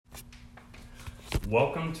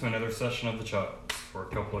Welcome to another session of The Childs, where a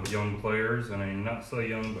couple of young players and a not so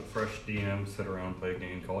young but fresh DM sit around and play a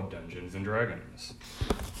game called Dungeons and Dragons.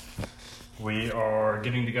 We are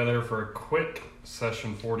getting together for a quick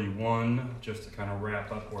session 41, just to kind of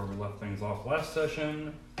wrap up where we left things off last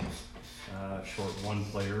session. Short one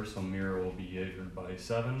player, so Mira will be Jaegered by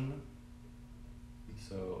 7.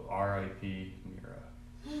 So R.I.P.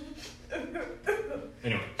 Mira.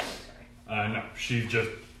 Anyway, no, she just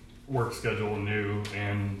work schedule new,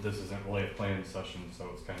 and this isn't really a planned session, so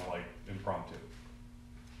it's kind of like impromptu.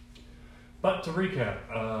 But to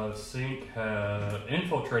recap, Sync had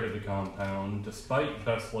infiltrated the compound despite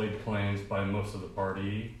best laid plans by most of the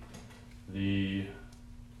party. The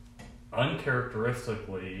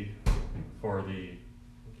uncharacteristically for the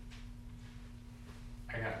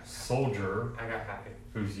soldier I got happy.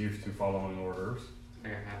 who's used to following orders. I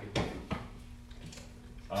got happy.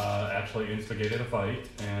 Actually instigated a fight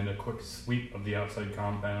and a quick sweep of the outside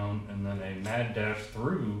compound and then a mad dash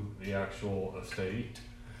through the actual estate.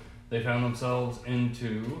 They found themselves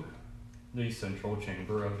into the central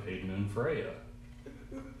chamber of Hayden and Freya.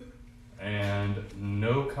 And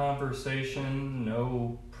no conversation,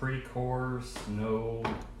 no pre-course, no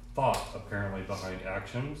thought apparently behind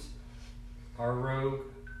actions. Our rogue,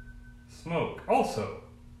 Smoke, also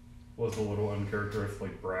was a little uncharacteristically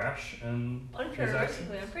brash and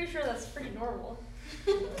uncharacteristically, I'm pretty sure that's pretty normal.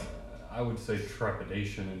 I would say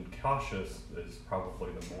trepidation and cautious is probably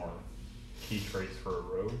the more key traits for a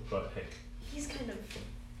rogue, but hey. He's kind of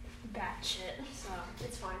batshit, so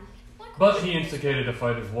it's fine. But he instigated a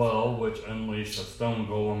fight as well, which unleashed a stone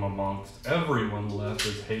golem amongst everyone left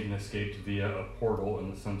as Hayden escaped via a portal in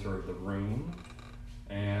the center of the room.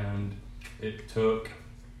 And it took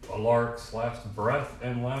Alarc's last breath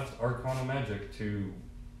and last Arcana magic to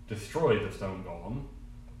destroy the stone golem,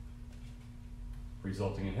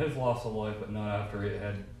 resulting in his loss of life, but not after it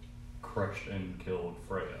had crushed and killed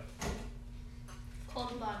Freya.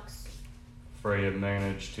 Cold bugs. Freya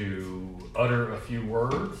managed to utter a few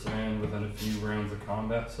words, and within a few rounds of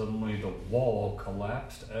combat, suddenly the wall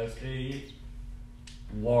collapsed as a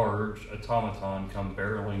large automaton come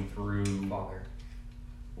barreling through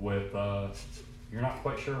with, you're not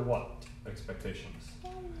quite sure what expectations.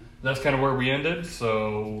 That's kind of where we ended,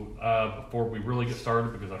 so before we really get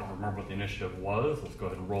started, because I don't remember what the initiative was, let's go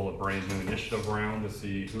ahead and roll a brand new initiative round to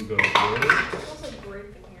see who goes first. There's also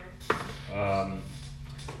grape in here.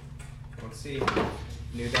 Let's see.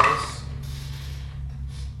 New dice.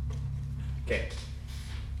 Okay.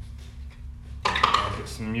 I'll get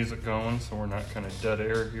some music going so we're not kind of dead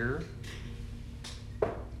air here.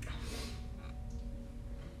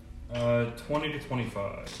 20 to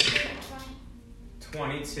 25.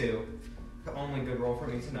 22. The only good roll for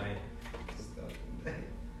me tonight.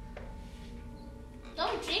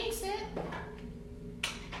 Don't jinx it.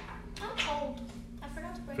 I'm cold. I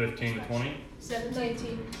forgot to bring 15 to 20.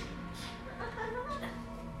 17.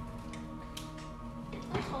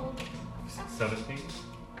 I'm cold. 17.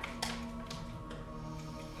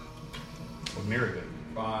 Well, Mira did.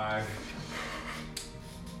 5.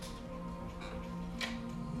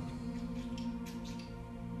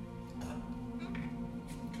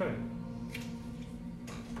 Okay.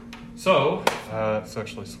 So, let's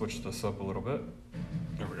actually switch this up a little bit.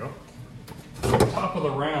 There we go. Top of the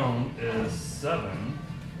round is 7.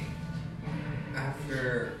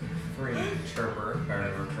 After free Chirper, if I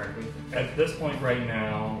remember correctly. At this point right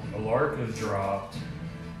now, Alarc has dropped.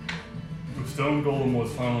 The stone golem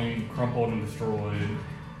was finally crumpled and destroyed.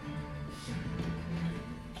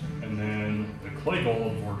 And then the clay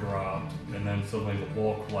golems were dropped, and then suddenly the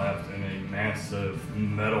wall collapsed in a massive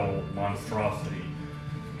metal monstrosity.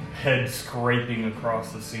 Head scraping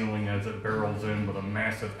across the ceiling as it barrels in with a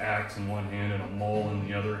massive axe in one hand and a maul in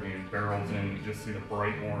the other hand, barrels in. You just see the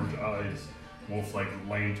bright orange eyes, almost like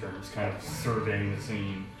lanterns, kind of surveying the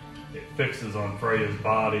scene. It fixes on Freya's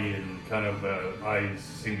body, and kind of the eyes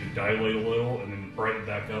seem to dilate a little, and then brighten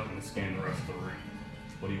back up and scan the rest of the room.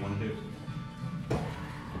 What do you want to do?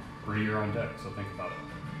 You're on deck, so think about it.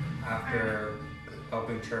 After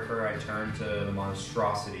helping Chirper, I turn to the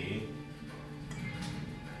monstrosity,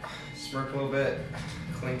 smirk a little bit,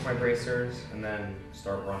 clink my bracers, and then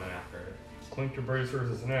start running after it. Clink your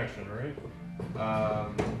bracers is an action, right? I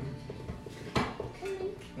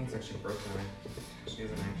think it's actually broken. She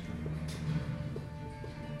has an action.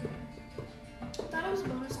 I thought it was a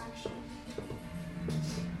bonus action.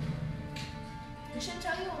 It should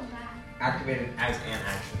tell you on that. Activated as an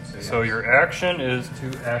action. So your action is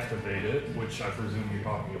to activate it, which I presume you're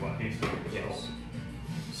talking about hastening yourself. Yes.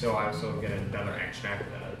 So I also get another action after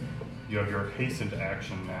that. You have your hastened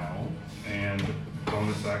action now, and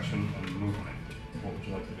bonus action and movement. What would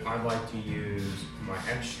you like to do? I'd like to use my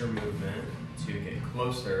extra movement to get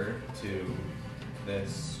closer to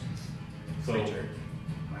this So, creature.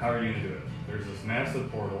 how are you going to do it? There's this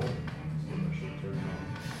massive portal. So I should turn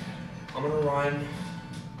it I'm gonna run.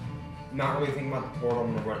 Not really thinking about the portal.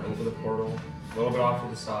 I'm gonna run over the portal, a little bit off to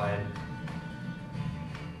the side. on.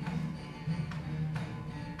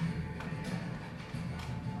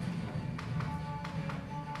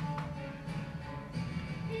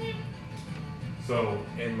 So,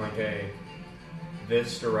 In like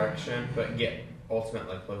this direction, but get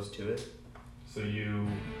ultimately close to it. so you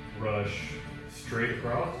rush straight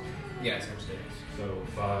across. Yes, I'm serious. So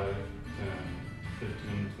 5, 10,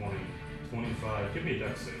 15, 20, 25. Give me a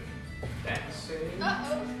dex save. Dex save.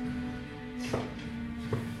 Uh-oh.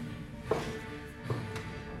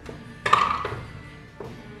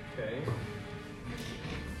 Okay.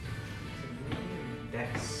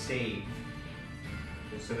 Dex save.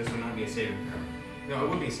 So this would not be a saving throw. No, it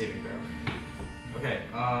would be a saving throw. Okay.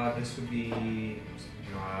 This would be.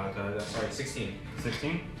 Sorry, 16.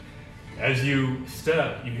 16. As you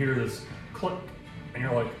step, you hear this click, and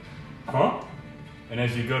you're like, huh? And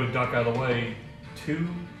as you go to duck out of the way, too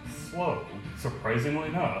slow, surprisingly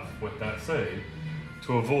enough, with that save,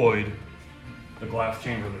 to avoid the glass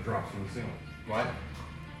chamber that drops from the ceiling. What?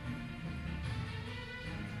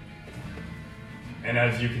 And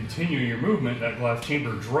as you continue your movement, that glass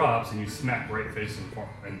chamber drops, and you smack right facing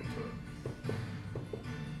into it.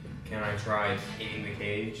 Can I try hitting the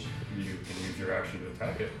cage? You can use your action to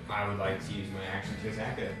attack it. I would like to use my action to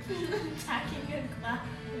attack it. Attacking a glass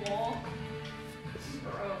wall.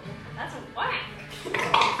 Bro, that's a whack.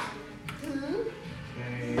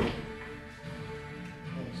 Okay.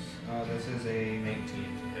 This is a 19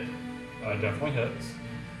 hit. Definitely hits.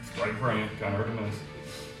 Strike brain, kind of hard to miss.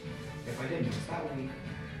 If I didn't miss that one.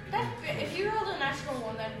 If you rolled a natural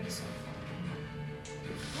one, that'd be so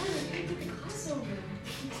Oh, you're gonna get the crossover.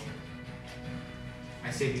 I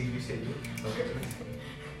saved you, you saved me. Okay.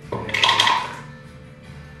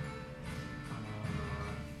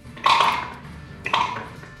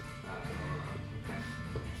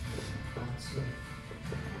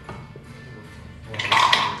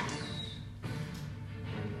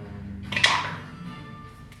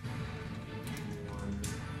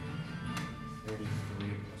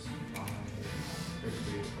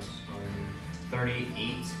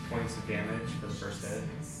 Points of damage for the first hit.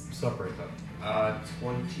 Separate them.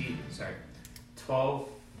 12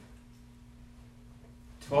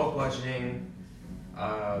 bludgeoning,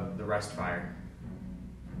 the rest fire.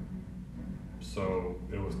 So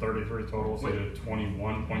it was 33 total, so you did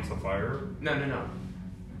 21 points of fire. No.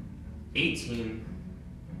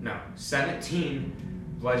 17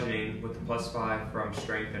 bludgeoning with the +5 from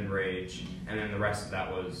strength and rage, and then the rest of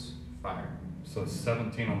that was fire. So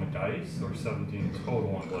 17 on the dice, or 17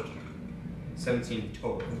 total on bludgeoning? 17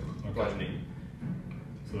 total bludgeoning.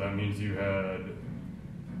 So that means you had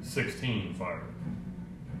 16 fire.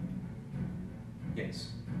 Yes.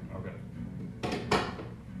 Okay.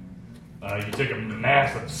 You take a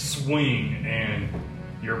massive swing, and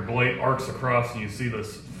your blade arcs across, and you see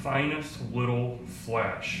this finest little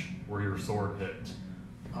flash where your sword hit.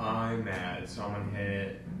 I'm mad, so I'm gonna hit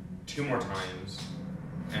it 2 more times,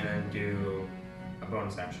 and then do a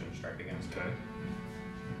bonus action strike against it. Okay.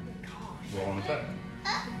 Roll an attack.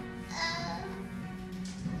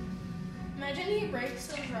 Imagine he breaks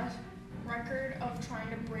the record of trying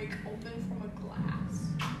to break open from a glass.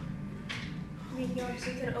 I mean, he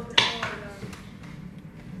obviously couldn't open a door, though.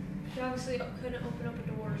 He obviously couldn't open up a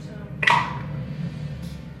door, so.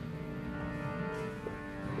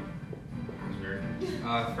 That's weird.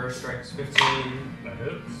 First strike is 15. That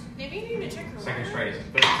hits. Maybe you need to check her. Second record. strike is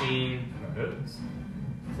 13. That hits.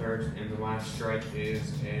 Third and the last strike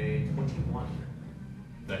is a 21.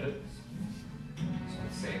 That hits. So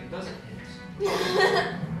let's say it doesn't hit. Would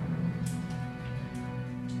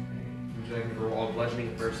you like me to roll all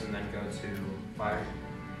bludgeoning first and then go to fire?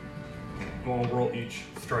 We'll roll each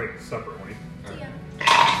strike separately. Yeah.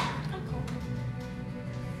 I'm cool.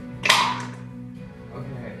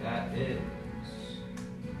 Okay, that is.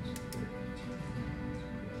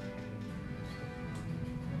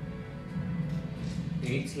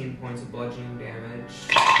 18 points of bludgeoning damage.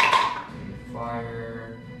 And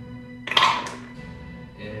fire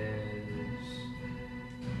is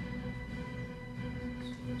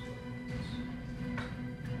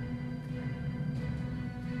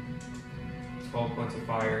 12 points of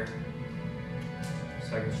fire.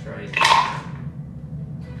 Second strike.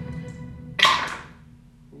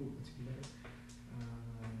 Ooh, that's even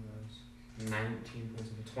better. 19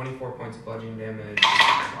 points of 24 points of bludgeoning damage.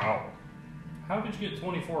 Wow. How did you get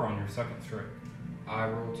 24 on your second strike? I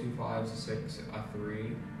roll 2 5s, a 6, a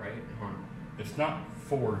 3, right? Hold on. It's not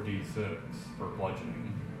 4d6 for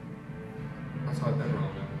bludgeoning. That's how I've been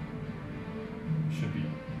rolling it. Should be.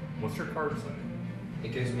 What's your card say?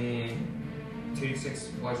 It gives me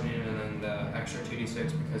 2d6 bludgeoning and then the extra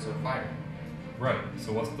 2d6 because of fire. Right.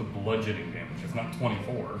 So what's the bludgeoning damage? It's not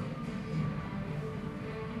 24.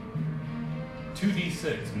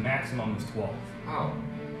 2d6 maximum is 12. Oh.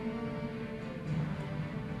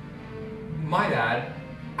 My bad.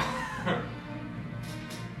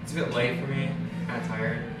 It's a bit late for me. Kind of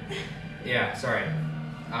tired. Yeah, sorry.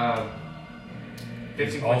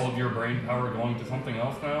 15 Is all points. of your brain power going to something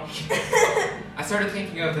else now? I started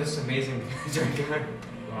thinking of this amazing drink.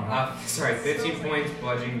 Sorry, 15 points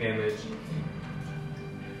bludgeoning damage.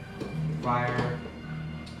 Fire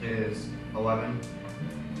is 11.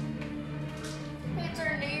 It's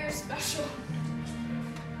our New Year's special.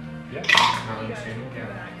 Yeah. You I'm gotta assuming, go yeah.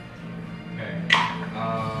 back. Okay.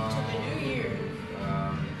 To the New Year.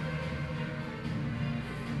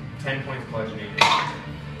 10 points bludgeoning.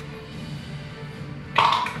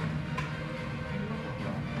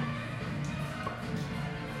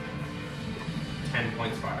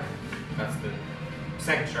 Points fire. That's the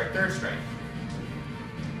second strike. Third strike.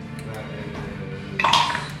 That is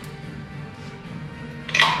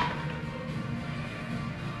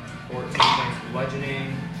 14 points bludgeoning,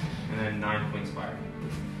 and then 9 points fire.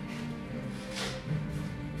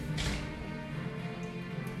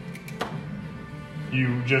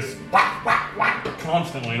 You just whack, whack, whack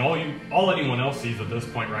constantly, and all anyone else sees at this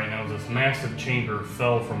point right now is this massive chamber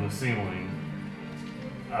fell from the ceiling,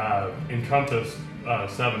 encompassed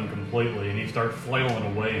Seven completely, and he starts flailing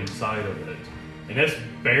away inside of it. And it's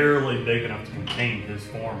barely big enough to contain his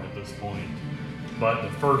form at this point. But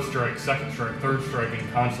the first strike, second strike, third strike,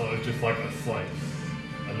 and console is just like a slice,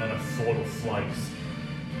 and then a little slice.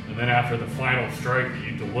 And then after the final strike that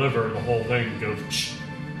you deliver, the whole thing goes shh,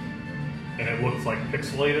 and it looks like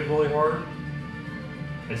pixelated really hard,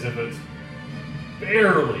 as if it's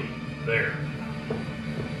barely there,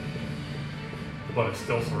 but it's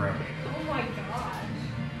still surrounding it. Oh my gosh.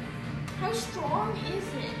 How strong is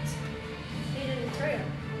it? Needed a trail.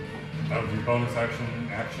 That was your bonus action,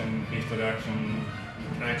 hasted action.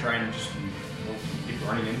 Can I try and just keep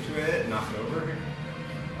running into it and knock it over?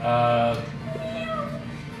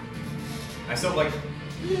 I still like.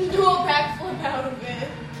 Do a backflip out of it.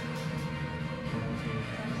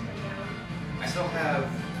 I still have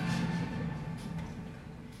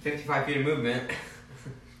 55 feet of movement.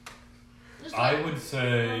 Just I like would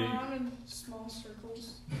say, around in small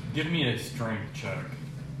circles. give me a strength check.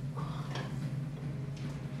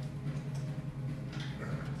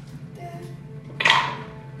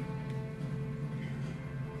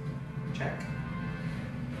 Check.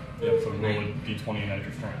 Yep, so roll a d20 and add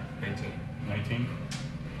your strength. 19. 19.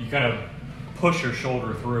 You kind of push your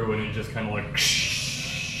shoulder through, and it just kind of like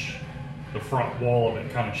the front wall of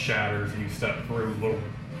it kind of shatters, and you step through little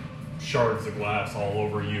shards of glass all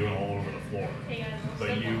over you and all over the floor. Hey guys, I'm But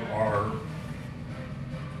still you going. are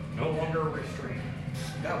no longer restrained.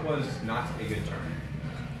 That was not a good turn.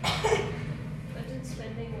 Imagine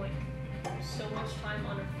spending like so much time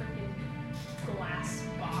on a freaking glass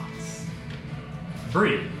box.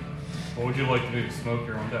 Bree, what would you like to do to smoke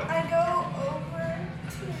your own death? I go over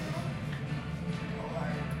to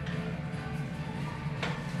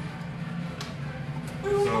I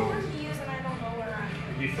don't know where he is, and I don't know where I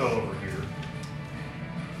am. He fell over here.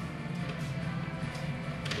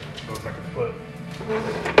 So if I could put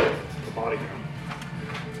the body down.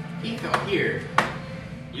 He fell here.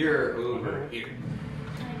 You're over here.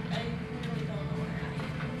 I really don't know where I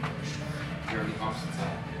am. You're on the opposite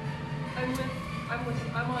side.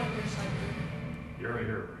 I'm on your side. You're right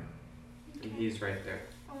here, Bree. And he's right there.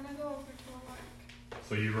 I want to go over to a mark.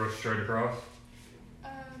 So you rush straight across?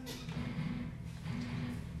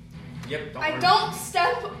 Yep. I worry. don't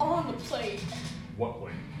step on the plate. What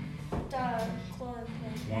way? The chlorine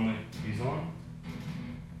plate. One that he's on?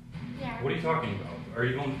 Yeah. What are you talking about? Are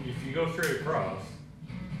you going, if you go straight across,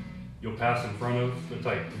 you'll pass in front of the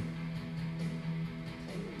Titan.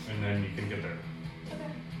 And then you can get there.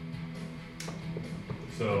 Okay.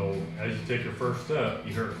 So as you take your first step,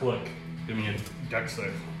 you hear a click. Give me a dex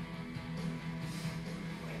save.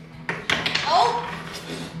 Oh!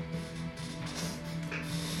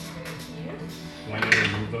 When did you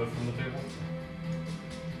remove those from the table?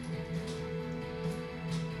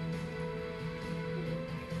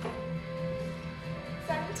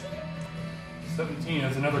 $17? 17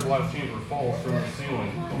 as another glass chamber falls from the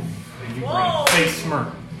ceiling. And you Whoa. run face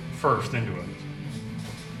first into it.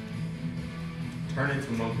 Turn into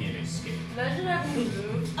a monkey and escape. Imagine having to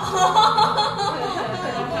move.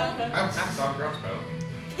 That's our crossbow.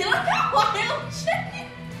 Can I got wild shape?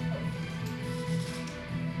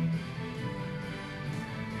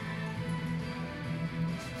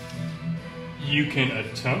 You can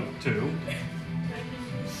attempt to.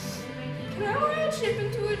 Can I wild shape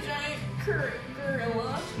into a giant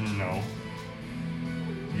gorilla? No.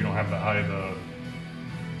 You don't have the high the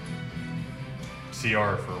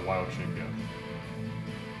CR for wild shape yet.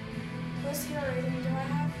 What CR rating do I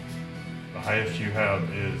have? The highest you have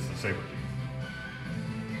is the saber tooth.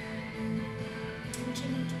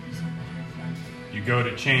 You go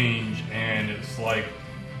to change, and it's like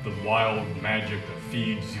the wild magic that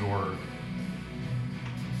feeds your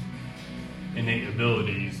innate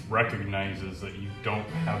abilities recognizes that you don't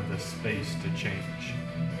have the space to change.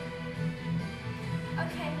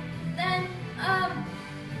 Okay, then, I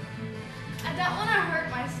don't want to hurt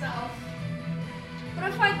myself. But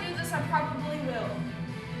if I do this, I probably will.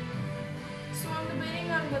 So I'm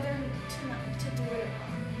debating on whether to do it or not.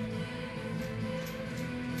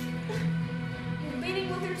 I'm debating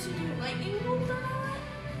whether to do lightning bolt or not.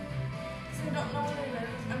 Because I don't know whether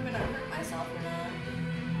I'm going to hurt myself or not.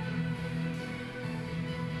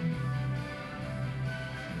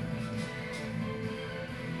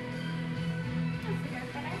 I forgot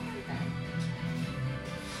that I had that.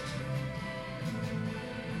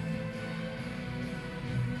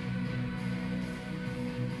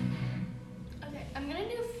 Okay, I'm gonna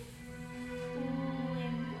do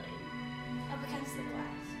flame blade up against the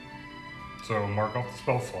glass. So mark off the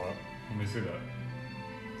spell slot. Let me see that.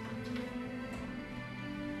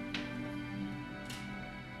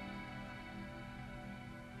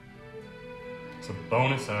 It's a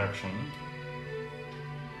bonus action.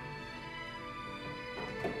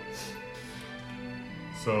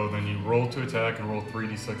 So then you roll to attack and roll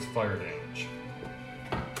 3d6 fire damage.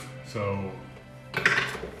 So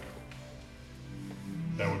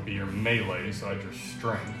that would be your melee, so add your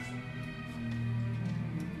strength.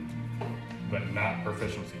 But not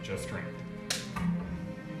proficiency, just strength.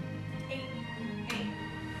 8.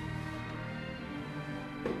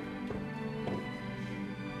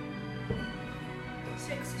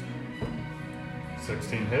 16.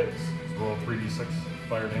 16 hits. So roll 3d6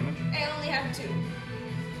 fire damage. I only have 2.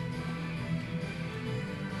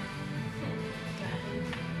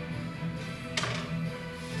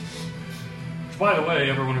 By the way,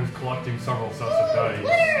 everyone who's collecting several sets of dice,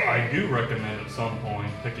 I do recommend at some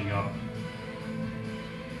point picking up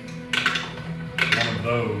one of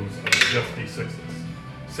those of just D6s.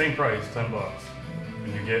 Same price, $10.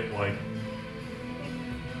 And you get like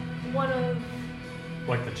One of.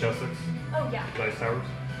 the Chessex Oh, yeah. dice towers.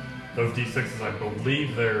 Those D6s, I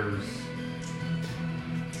believe there's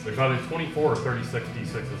either 24 or 36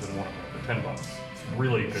 D6s in one of them for $10. It's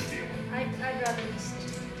really a good deal. I'd rather just.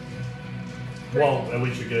 Well, at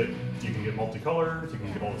least you can get multicolors, you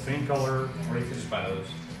can get all the same color. Or you could just buy those.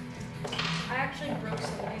 I actually broke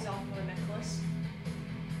some of these off my necklace.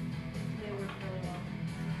 They work really well.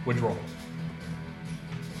 Which roll?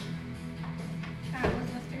 That was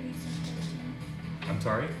a 36. I'm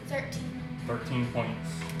sorry? 13. 13 points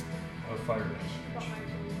of fire damage. Behind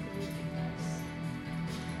me, guys.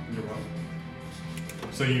 You're welcome.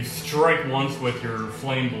 So you strike once with your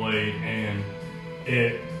flame blade, and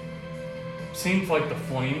it seems like the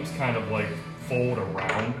flames kind of like fold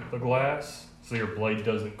around the glass, so your blade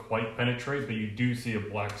doesn't quite penetrate, but you do see a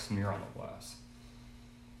black smear on the glass.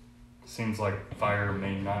 Seems like fire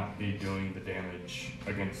may not be doing the damage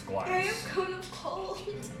against glass. I have cone of cold.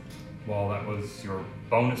 Well, that was your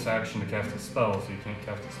bonus action to cast a spell, so you can't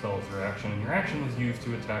cast a spell as your action, and your action was used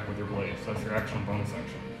to attack with your blade, so that's your action and bonus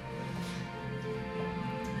action.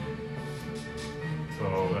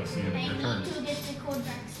 So that's the end of your turn. to get the cold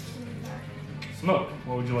backs. Smoke,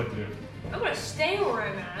 what would you like to do? I'm gonna stay where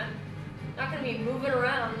I'm at. Not gonna be moving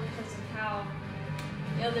around because of how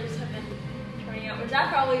the others have been turning out, which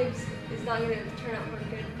that probably is not gonna turn out pretty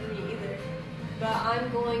good for me either. But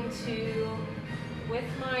I'm going to, with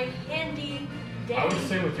my handy I would dandy.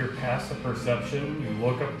 say with your passive perception, you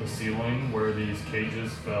look up the ceiling where these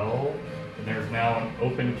cages fell, and there's now an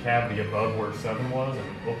open cavity above where 7 was, and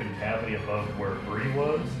an open cavity above where 3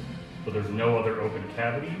 was, but there's no other open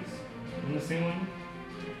cavities in the ceiling.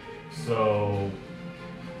 So,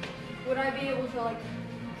 Would I be able to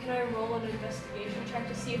can I roll an investigation check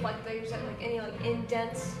to see if there's any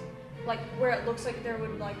indents, where it looks like there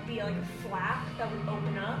would be a flap that would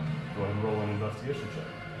open up? go ahead and roll an investigation check.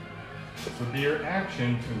 This would be your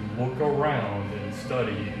action to look around and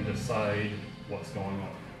study and decide what's going on.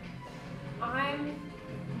 I'm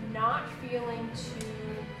not feeling too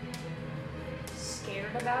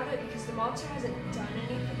scared about it because the monster hasn't done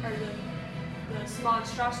anything, or the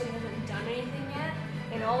monstrosity hasn't done anything yet,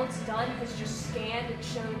 and all it's done has just scanned and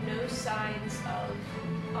shown no signs of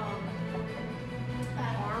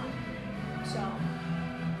harm. So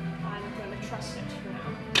I'm gonna trust it for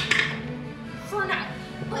now. For now.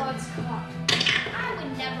 Well, it's caught. I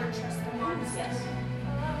would never trust the monsters. Yes.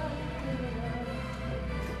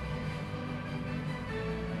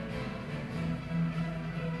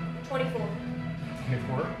 24.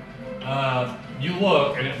 24. You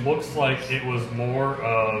look, and it looks like it was more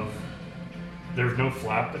of there's no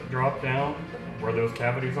flap that dropped down where those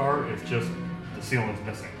cavities are. It's just the ceiling's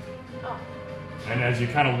missing. Oh. And as you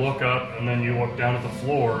kind of look up, and then you look down at the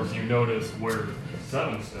floors, you notice where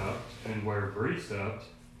 7 stepped and where Bree stepped.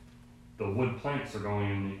 The wood planks are going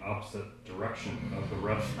in the opposite direction of the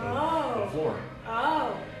rest of the flooring.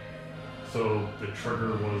 Oh. So the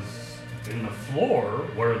trigger was in the floor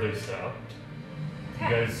where they stepped. You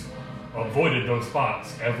guys avoided those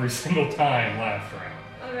spots every single time last round.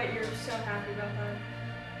 I bet you're so happy about that.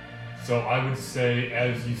 So I would say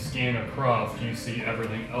as you scan across, you see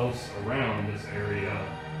everything else around this area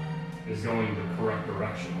is going the correct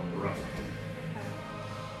direction of the rest of it.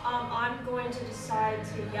 I'm going to decide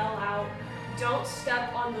to yell out, I'm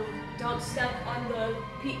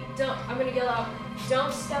gonna yell out,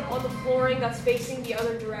 don't step on the flooring that's facing the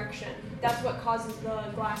other direction. That's what causes the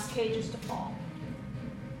glass cages to fall.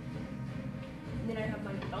 And then I have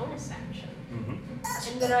my bonus action.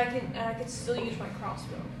 Mm-hmm. And then I can still use my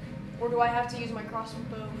crossbow. Or do I have to use my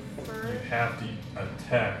crossbow You first? have to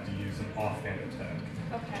attack to use an offhand attack.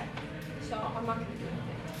 Okay. So I'm not gonna do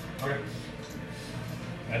anything. Okay.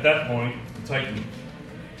 At that point, the Titan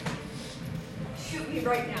Shoot me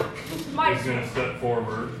right now. Might is as going well. to step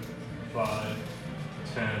forward 5,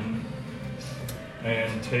 10,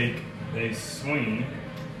 and take a swing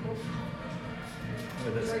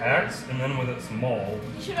with its axe and then with its maul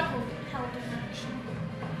You should have held an action.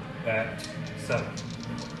 at 7.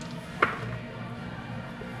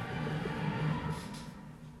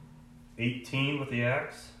 $18 with the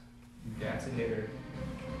axe That's a hitter.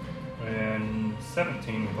 and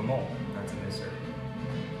 17 with the maul. That's a misser.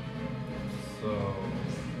 So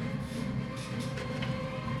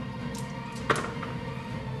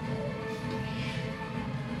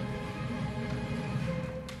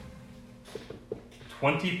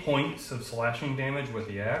 20 points of slashing damage with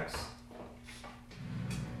the axe.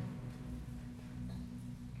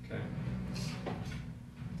 Okay.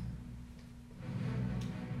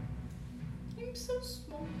 I'm so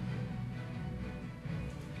small.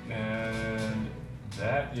 And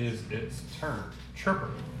that is its turn. Chirper.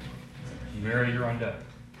 Mary, you're on deck.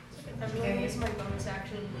 I'm going to use my bonus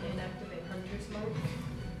action and activate Hunter's Mark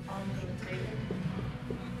on the Titan.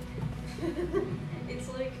 It's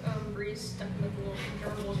like Breeze stuck in like a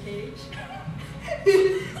little gerbil cage.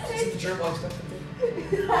 Is the gerbil stuff in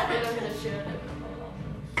there? And I'm going to shoot it.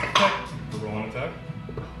 Okay. Roll an attack.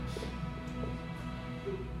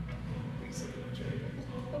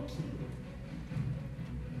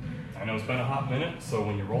 I know it's been a hot minute, so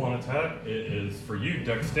when you roll an attack, it is for you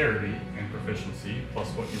dexterity and proficiency plus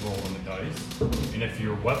what you roll on the dice. And if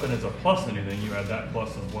your weapon is a plus anything, you add that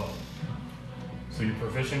plus as well. So your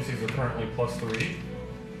proficiencies are currently +3.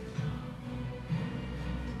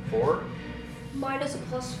 4. Mine is a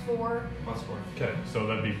 +4. +4. Okay, so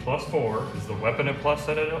that'd be +4. Is the weapon a plus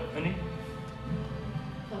at any?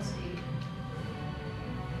 Plus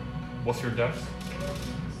What's your dex?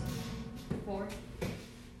 4.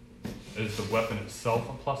 Is the weapon itself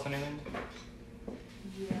a plus anything?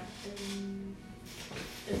 Yeah, and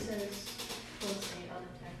it says plus 8 on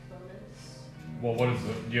attack bonus. Well, what is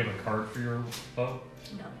it? Do you have a card for your bow?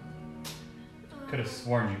 No. Could have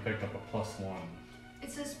sworn you picked up a +1.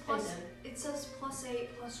 It says I plus. know. It says +8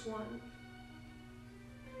 +1.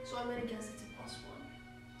 So I'm gonna guess it's a +1.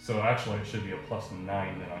 So actually, it should be a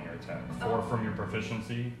 +9 then on your attack. 4 Oh. from your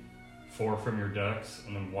proficiency, 4 from your dex,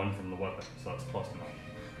 and then 1 from the weapon. So that's +9.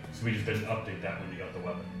 So we just didn't update that when you got the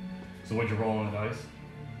weapon. So what'd you roll on the dice?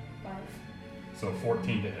 5. So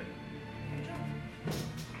 14 to hit.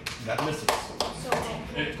 That misses.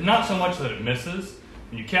 So Not so much that it misses.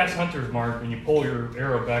 When you cast Hunter's Mark and you pull your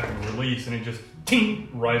arrow back and release, and it just ting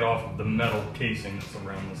right off of the metal casing that's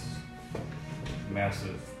around this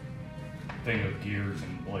massive thing of gears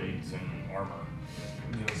and blades and armor.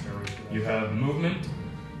 You have movement,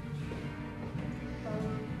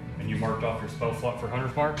 and you marked off your spell slot for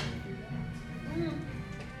Hunter's Mark.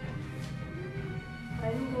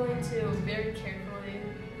 I'm going to very carefully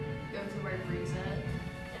go to where Breeze at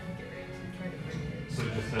and get ready to try to break it. So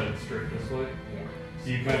just head straight this way. Yeah. So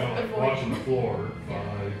you've been like Avoid. watching the floor. Yeah.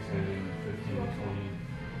 5, 10, 15,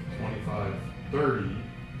 20, 25, 30.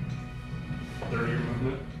 1/3 of your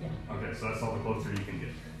movement? Yeah. Okay, so that's all the closer you can get.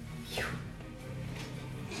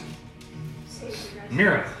 Save you guys.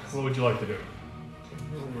 Mira, what would you like to do? I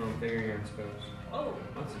don't know, figuring out spells. Oh,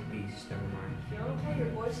 That's a beast, never mind. you know, okay, your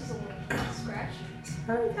voice is a little scratched.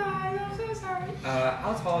 Sorry guys, I'm so sorry.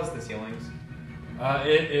 How tall is the ceilings?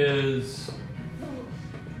 It is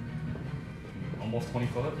almost 20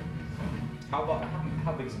 foot.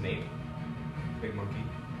 How big is Nate? Big monkey.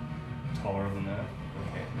 Taller than that,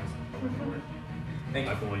 Okay, that's probably more. Thank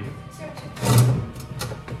I you. believe.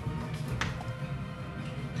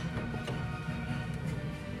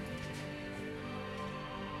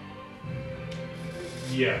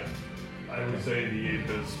 Yeah, I would say the ape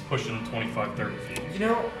is pushing 25, 30 feet. You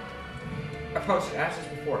know, I probably should ask this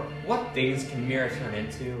before. What things can Mira turn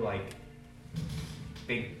into? Like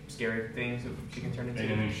big scary things that she can turn into?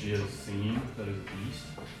 Anything she has seen that is a beast.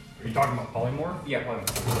 Are you talking about polymorph? Yeah, probably.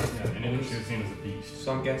 Yeah, anything she has seen as a beast.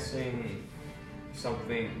 So I'm guessing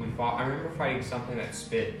something we fought. I remember fighting something that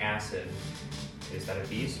spit acid. Is that a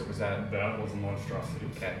beast or was that? That was a monstrosity.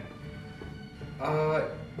 Okay.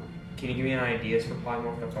 Can you give me any ideas for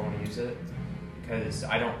polymorph if I want to use it? Because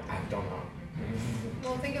I don't know.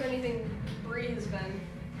 Well, think of anything Bree has been.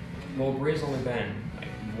 Well, Bree's only been like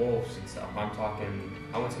wolves and stuff. I want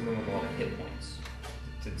something with a lot of hit points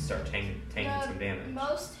to start tanking some damage.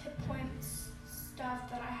 Most hit points stuff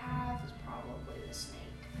that I have is probably the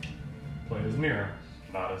snake. Play as Mira,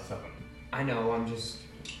 not as 7. I know.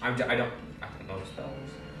 I don't know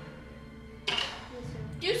spells.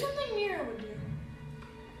 Do something Mira would do.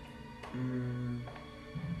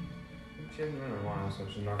 She hasn't run in a while, so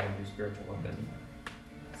she's not gonna do spiritual weapon.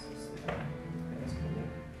 That's cool. That's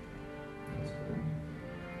cool.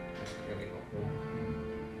 That's really helpful.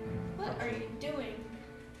 What are you doing?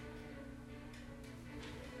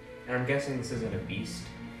 And I'm guessing this isn't a beast.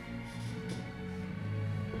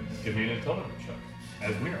 Give me an intelligence check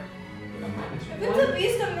as Mira. If it's a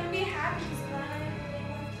beast, I'm gonna be happy because then I really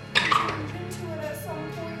want to into it at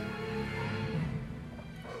some point.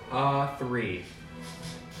 3.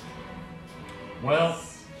 Well,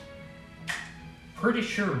 pretty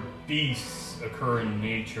sure beasts occur in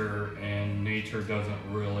nature, and nature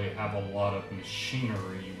doesn't really have a lot of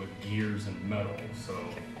machinery with gears and metal, so.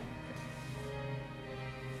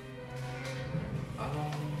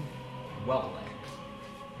 Well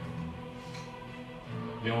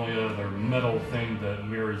The only other metal thing that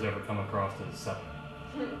Mira's ever come across is 7.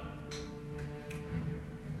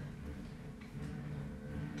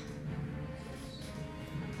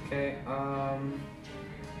 Okay, that's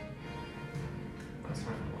not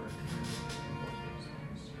gonna work.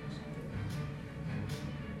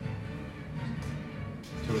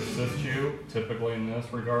 To assist you, typically in this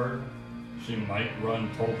regard, she might run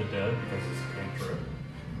Toll the Dead because it's a cantrip.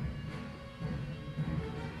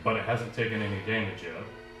 But it hasn't taken any damage yet.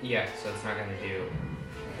 Yeah, so it's not gonna do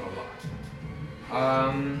a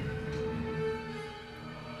lot.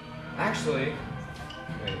 Actually,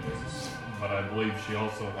 wait, this is. But I believe she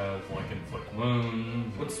also has like inflict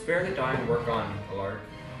wounds. Would Spare the Dying work on Alark?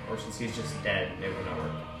 Or since he's just dead, it would not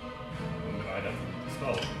work? I don't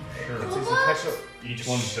spell it for sure. It's a touch of Each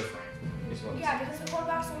one's different. each one. Yeah, because the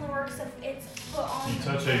Corvax only works if it's put on. You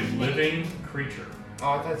touch a living creature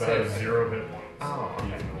Oh, I thought that it has said. 0 hit points. Oh, He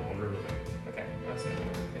okay. is no longer living. Okay, that's it.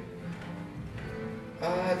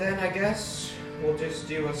 Okay. Then I guess we'll just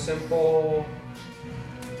do a simple.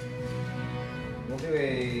 We'll do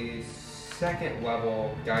a 2nd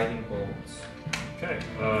level guiding bolts. Okay,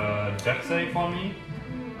 deck save on me.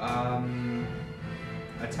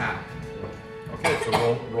 Attack. Okay, so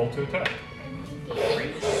roll to attack.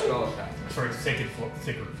 Range spell attack. Sorry, sacred flame is a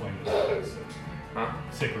deck save. Huh?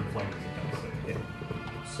 Sacred flame is a deck save.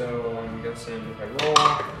 So I'm guessing if I roll, I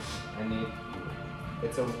need.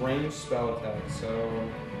 It's a ranged spell attack, so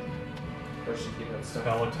first you keep that stuff.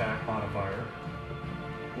 Spell attack modifier.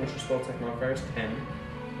 What's your spell attack modifier? Is 10.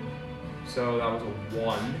 So that was a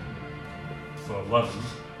 1. So 11.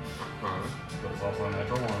 Huh. But it's also a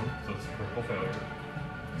natural 1, so it's a critical failure.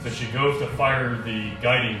 So she goes to fire the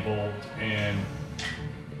guiding bolt, and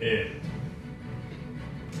it.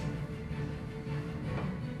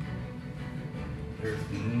 There's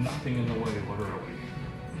nothing in the way, literally.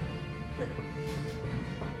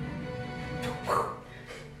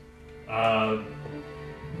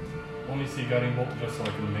 Let me see guiding bolt just so I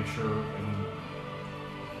can make sure and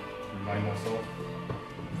remind myself.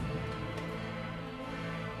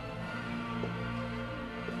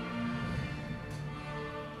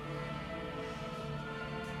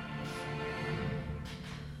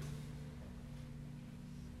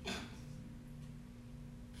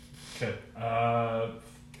 Okay. I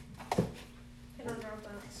don't know if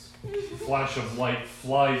that's. flash of light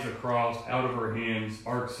flies across, out of her hands,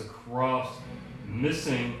 arcs across,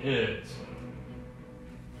 missing it.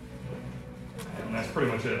 And that's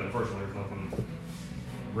pretty much it. Unfortunately, there's nothing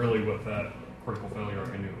really with that critical failure I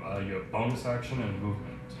can do. You have bonus action and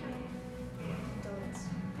movement.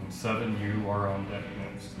 And 7, you are on deck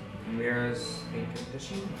next. Mira's in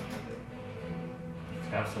condition?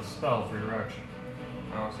 Cast a spell for your action.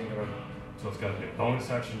 I was thinking about. So it's got to be a bonus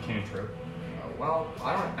action cantrip. Well,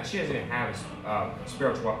 I don't. She doesn't even have a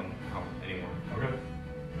spiritual weapon out anymore. Okay.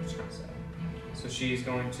 Which is kind of sad. So she's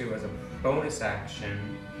going to, as a bonus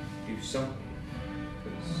action, do something.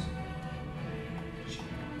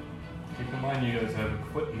 Keep in mind you guys have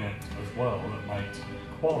equipment as well that might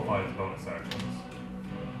qualify as bonus actions.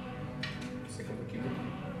 Just take a look, you.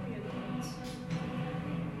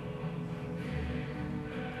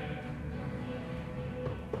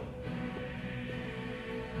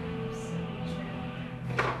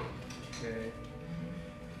 Okay.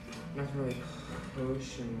 Not really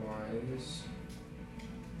potion-wise.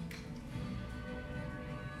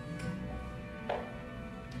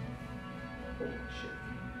 Holy shit.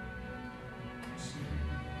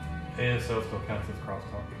 ASO still counts as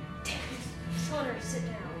cross-talk. Just want her to sit Oh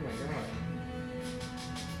down. my god.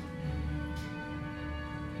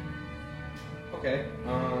 Okay,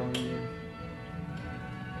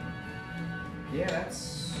 yeah,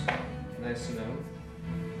 that's nice to know.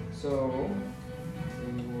 So,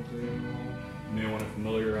 we will do... You may want to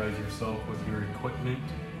familiarize yourself with your equipment,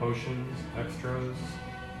 potions, extras.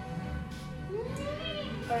 Oh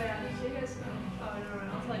yeah, so you guys know. Oh, never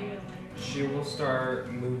mind. I'll tell you guys later. She will start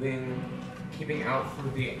moving, keeping out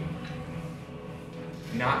through the...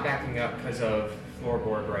 Not backing up because of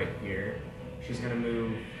floorboard right here. She's gonna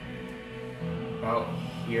move about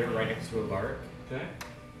here, right next to a lark. Okay.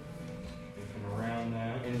 Looking around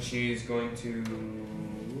that. And she's going to...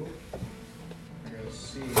 Let's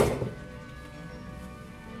see...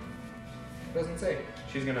 Doesn't say.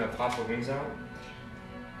 She's gonna pop her wings out.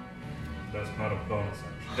 That's not a bonus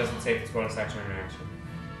action, Doesn't say if it's bonus action or an action.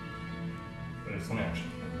 but it's an action.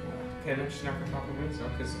 Okay, then she's not gonna pop her wings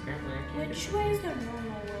out because apparently I can't. Which way is the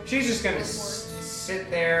normal way? She's just gonna Forward. sit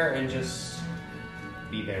there and just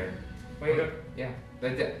be there. Wait, Okay. yeah,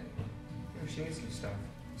 like that. Oh, she needs to do stuff.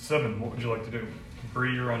 7, what would you like to do?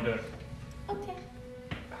 Bree, you're on deck. Okay.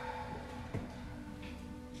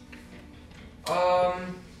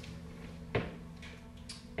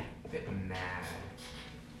 A bit mad.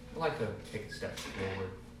 I'd like to take a step forward.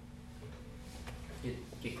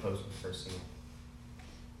 Get close to the person.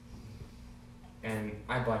 And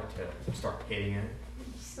I'd like to start hitting it.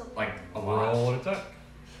 Like a lot. Roll an attack.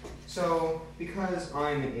 So, because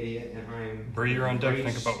I'm an idiot and I'm Bree, you're on deck. Think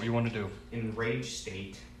enraged- about what you want to do. in rage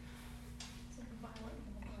state. Are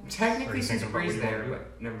Technically, you since thinking about Bree's what you there, wanna do?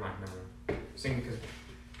 but never mind. Saying because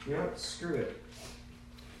you know what? Screw it.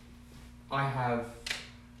 I have.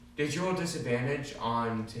 Did you roll disadvantage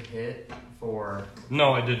on to hit for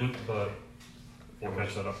No, I didn't, but we'll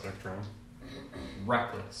catch that up next round.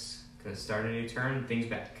 reckless? Because start a new turn, things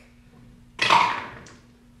back.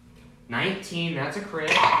 19. That's a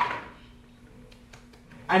crit.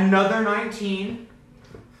 Another 19.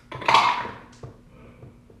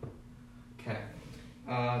 Okay.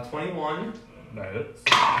 21. That hits.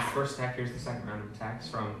 First attack, here's the second round of attacks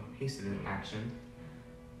from hasted action.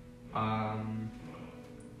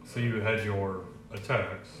 So you had your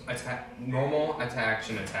attacks. Attack, normal attack,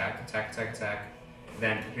 attack.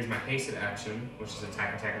 Then here's my hasted action, which is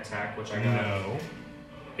attack, which I got. No.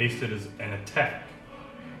 Hasted is an attack.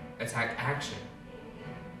 Attack action.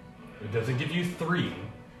 It doesn't give you 3.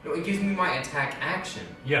 No, it gives me my attack action.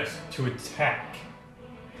 Yes, to attack.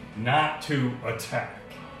 Not to attack.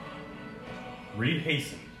 Read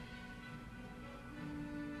hasten.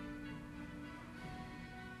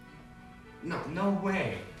 No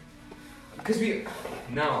way. Because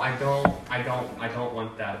no, I don't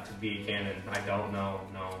want that to be canon. I don't know,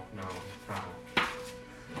 no.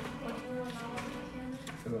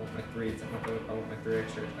 I want my 3, I want my 3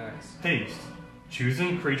 extra attacks. Haste.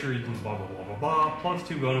 Choosing creature equals blah blah blah blah blah, plus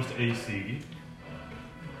 2 bonus to AC.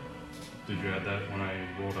 Did you add that when I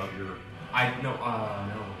rolled out your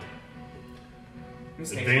No.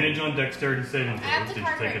 Mistakes. advantage on dexterity saving I have throws? the Did you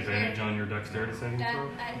card take right advantage here. on your dexterity saving That, throw?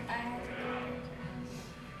 I have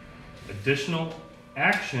Additional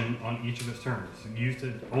action on each of its turns. Used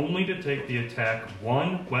it only to take the attack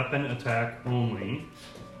 1 weapon attack only.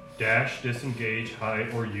 Dash, disengage,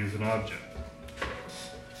 hide, or use an object.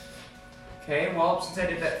 Okay, well, since I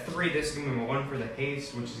did that 3, this is going to be my 1 for the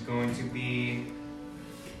haste, which is going to be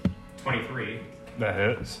 23. That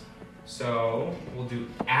hits. So we'll do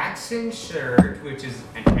Axe and Surge, which is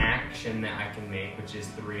an action that I can make, which is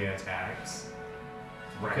 3 attacks.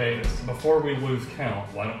 Okay, before we lose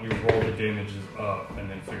count, why don't we roll the damages up and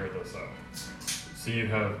then figure this out? So you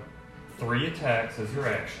have 3 attacks as your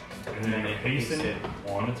action, and then you hasten it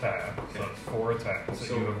 1 attack, so that's 4 attacks that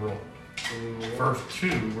you have rolled. First 2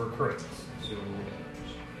 were crits.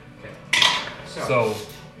 Okay. So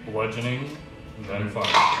bludgeoning, then fire.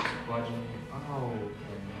 Bludgeoning. Oh,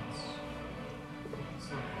 goodness.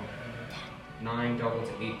 That's not helpful. 9 doubled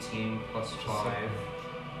to 18 plus 5.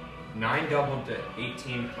 9 doubled to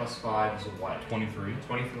 18 plus 5 is what? 23.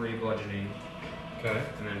 23 bludgeoning. Okay.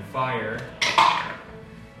 And then fire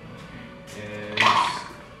is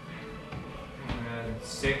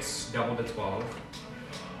 6 doubled to 12.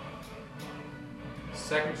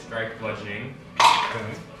 Second strike bludgeoning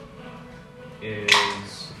Okay.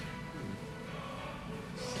 is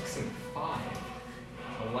 6 and 5.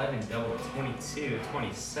 11 double 22,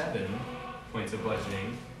 27 points of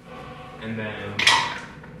bludgeoning. And then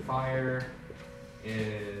fire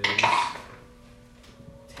is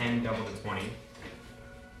 10 double to 20.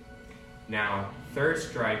 Now, third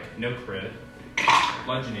strike, no crit.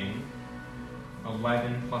 Bludgeoning,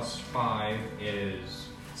 11 plus 5 is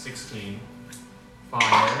 16.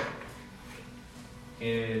 Fire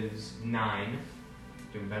is 9.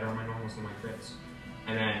 Doing better on my normals than my crits.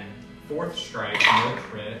 And then fourth strike, no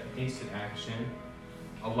crit, hasted action.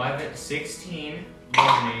 16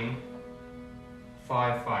 bludgeoning,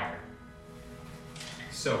 5 fire.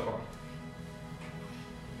 So far.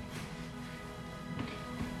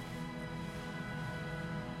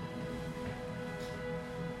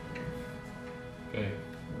 Okay.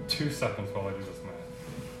 2 seconds while I do this math.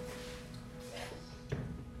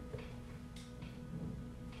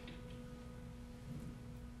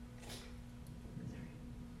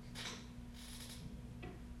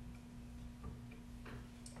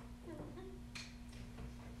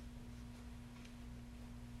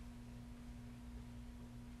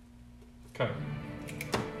 Okay.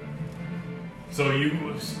 So you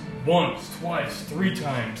once, twice, 3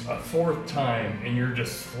 times, a 4th time, and you're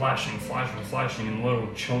just flashing, and little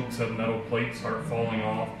chunks of metal plates start falling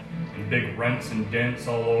off, and big rents and dents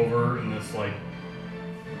all over, and this like,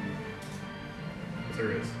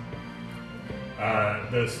 there is,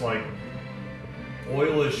 this like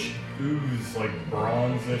oilish ooze, like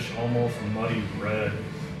bronzish, almost muddy red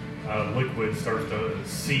liquid starts to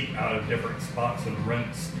seep out of different spots and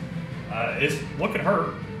rents. It's looking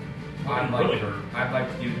hurt. I'd Really like, hurt. I'd like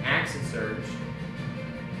to do an Axe and Surge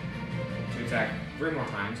to attack 3 more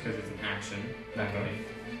times because it's an action that way.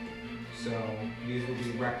 So these will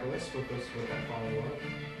be reckless with that follow up.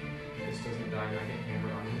 If this doesn't die and I get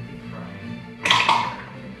hammered, I'm gonna be crying.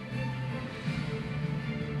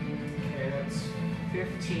 Okay, that's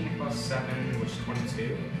 15 plus 7, which is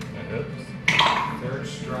 22. That hits. Third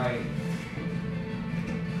strike,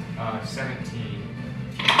 17.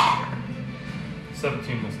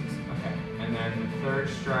 17 misses. Okay, and then the third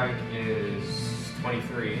strike is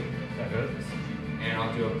 23. That hits. And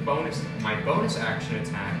I'll do my bonus action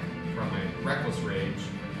attack from my Reckless Rage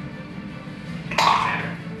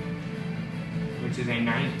attack, which is a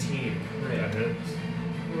 19 crit. That hits.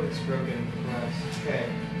 Oh, it's broken. Okay.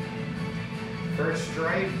 First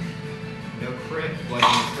strike, no crit,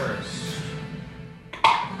 bludgeoning first.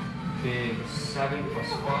 Big 7 plus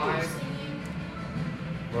 5.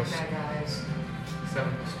 What's Okay, guys.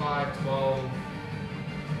 7 plus 5, 12.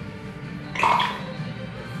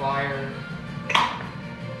 Fire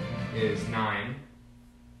is 9.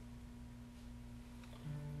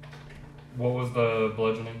 What was the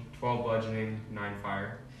bludgeoning? 12 bludgeoning, 9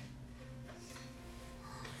 fire.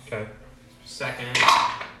 Okay. Second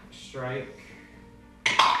strike.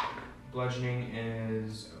 Bludgeoning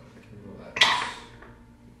is. Oh, I can roll that.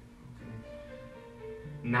 Okay.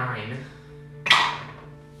 9.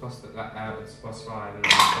 Plus it's plus 5, and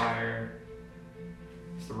then fire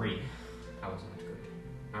 3. That was not good.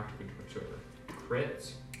 Not to be much over.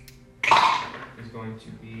 Crit is going to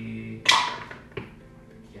be,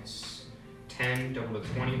 yes, 10 double to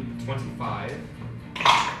 20, 25.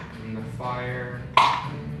 And the fire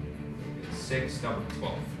is 6 double to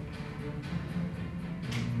 12.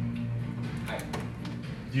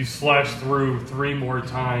 You slash through 3 more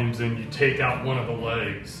times and you take out one of the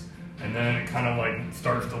legs. And then it kind of like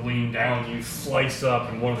starts to lean down. You slice up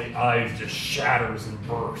and one of the eyes just shatters and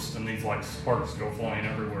bursts. And these like sparks go flying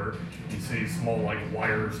everywhere. You see small like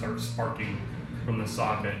wires start sparking from the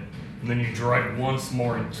socket. And then you drive once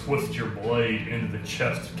more and twist your blade into the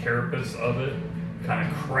chest carapace of it, kind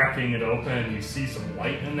of cracking it open. And you see some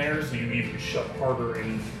light in there, so you even shut harder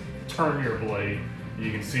and turn your blade.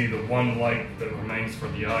 You can see the one light that remains for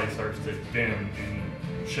the eye starts to dim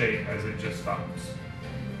in shape as it just stops.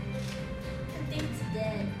 I think it's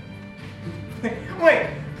dead. Wait!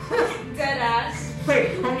 Dead ass.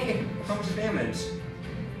 Wait, how much damage?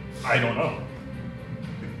 I don't know.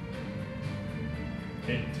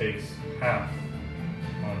 It takes half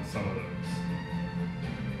on some of those.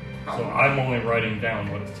 So I'm only writing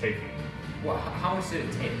down what it's taking. Well, how much did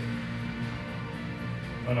it take?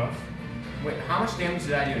 Enough. Wait, how much damage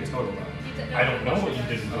did I do in total though? I don't know what you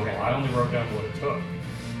did in total. Okay. I only wrote down what it took.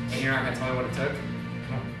 And you're not gonna tell me what it took?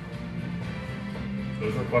 No.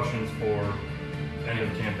 Those are questions for end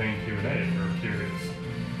of campaign Q&A if you're curious.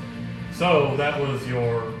 So that was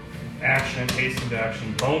your action, hastened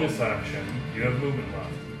action, bonus action. You have movement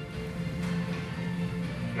left.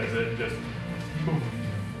 As it just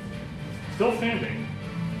still standing.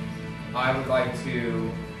 I would like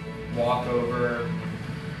to walk over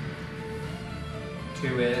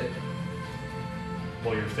to it.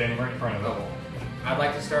 While you're standing right in front of it. Oh, I'd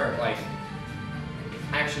like to start like.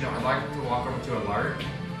 Actually, no. I'd like to walk over to a lark,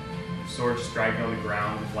 sword striking on the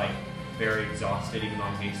ground, like very exhausted, even though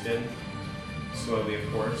I'm hasted. Slowly, of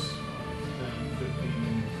course. 10,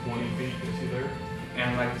 15, 20 feet, is he there? And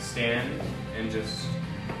I'd like to stand and just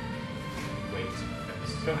wait.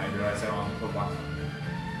 Okay. I realize I don't have to put box on.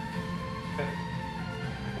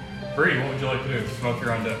 Bree, what would you like to do? Smoke,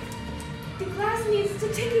 you're on deck. The glass needs to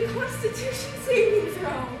take a Constitution saving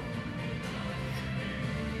throw.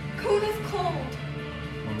 Cone of cold.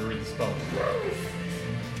 Let me read the spell.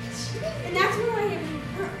 And that's what I am.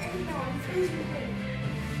 No, I'm freezing cold.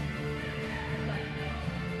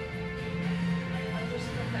 I'm just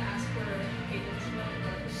going to ask for a smoke,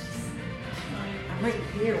 but it's just I'm right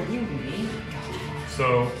here. What do you mean? So,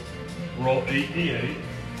 roll 8d8.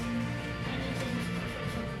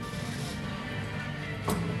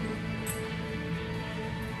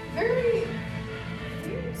 Very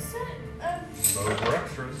weird set of. Those are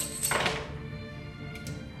extras.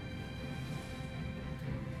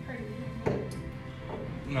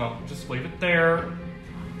 No, just leave it there.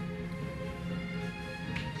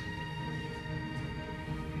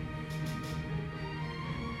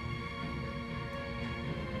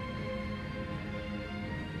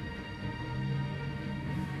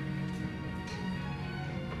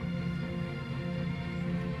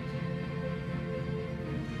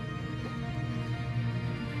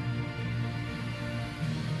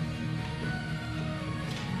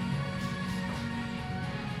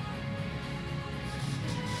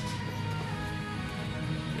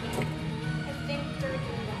 I think 31.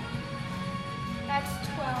 That's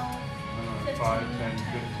 12. 5, 10, 15.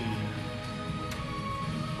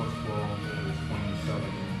 Plus 12 is 27.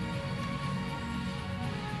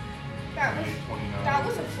 That was 29. that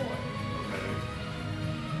was a 4. Okay.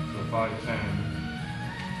 So 5, 10,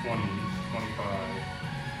 20, 25,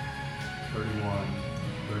 31,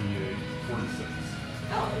 38, 46.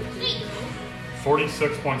 Oh, sweet.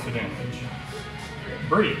 46 points of damage.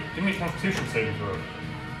 Bree, give me a Constitution saving throw.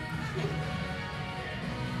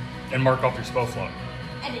 And mark off your spell slot.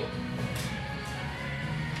 I did.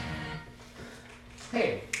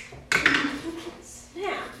 Hey,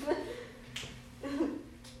 Snap.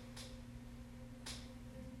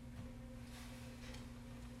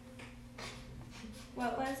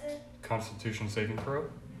 What was it? Constitution saving throw.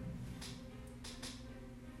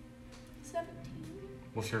 17.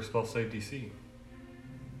 What's your spell save DC?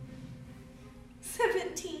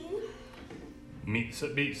 17. Meets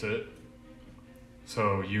it, beats it.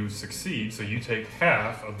 So you succeed, so you take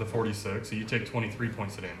half of the 46, so you take 23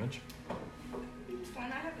 points of damage. It's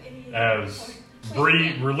fine, I have 88. As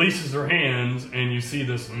Bree releases her hands, and you see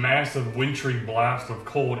this massive wintry blast of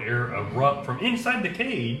cold air erupt from inside the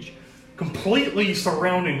cage, completely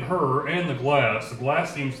surrounding her and the glass. The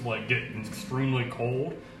glass seems to like get extremely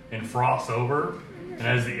cold and frosts over. And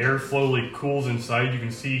as the air slowly cools inside, you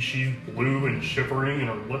can see she's blue and shivering, and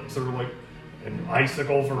her lips are like, and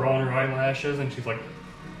icicles are on her eyelashes, and she's like,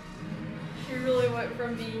 She really went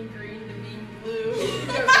from being green to being blue.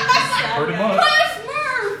 pretty much.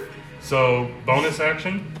 Smurf! So, bonus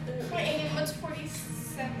action. Wait, and what's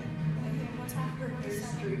 47? Wait, what's after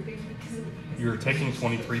 47? You're taking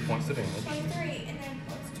 23 points of damage. 23, and then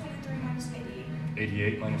what's 23 minus 88?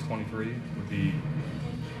 88 minus 23 would be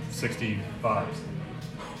 65.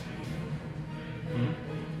 Hmm?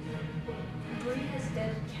 Bree has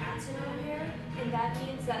dead cats in her hair, and that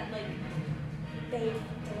means that like they're like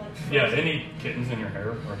Yeah, frozen. any kittens in your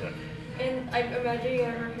hair are dead. And I'm imagining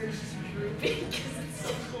that her hair is just drooping because it's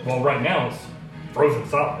so cold. Well, right now it's frozen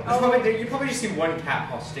solid. you probably just see one cat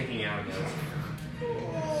paw sticking out of it.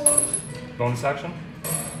 Bonus action?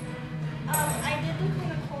 I did the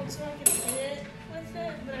kind of cold so I could hit it with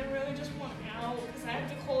it, but I really just want out because I have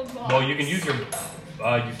the cold box. Well, you can use your.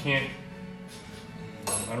 You can't.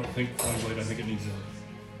 I don't think Flame Blade. I think it needs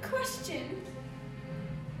a. Question.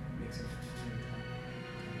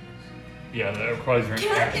 Yeah, that requires your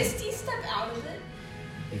Can I action. Misty step out of it?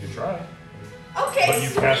 You can try. Okay, But you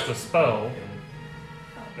sweet. cast a spell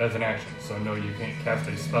as an action, so no, you can't cast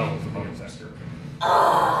a spell as a bonus action.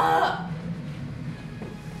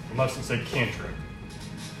 Unless it's a cantrip.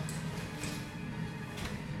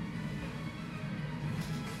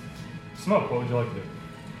 Smoke, what would you like to do?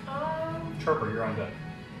 Chirper, you're on deck.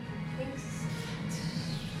 Thanks.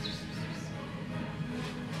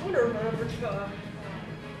 I wonder if I ever go.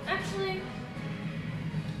 Actually,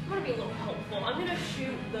 I'm gonna be a little helpful. I'm gonna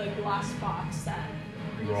shoot the glass box that.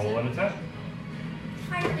 Roll an attack.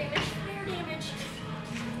 Fire damage. Fire damage.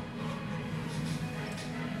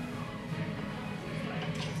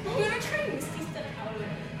 I'm gonna try Misty step out of it.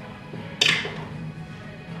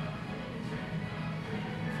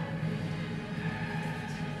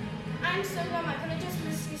 I'm so dumb. I could have just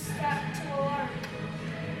Misty step to alarm.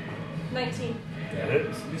 19. That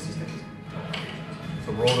hits.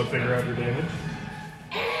 So roll to figure out your damage.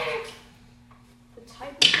 The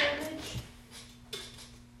type of damage.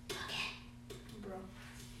 Bro.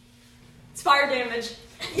 It's fire damage.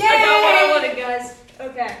 Yay! I got what I wanted, guys.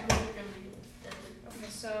 Okay. Okay,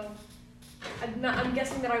 so I'm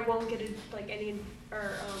guessing that I won't get any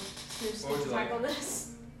sneak What would you attack like? on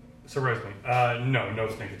this. Surprise me. No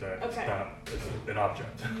sneak attack. Okay. It's an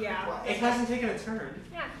object. Yeah. It hasn't taken a turn.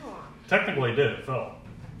 Yeah, come on. Technically it did, it fell.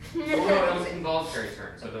 Oh no, it was an involuntary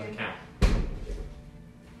turn, so it doesn't count.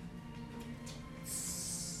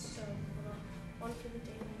 So, one for the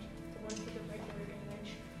damage, the one for the regular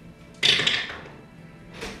damage.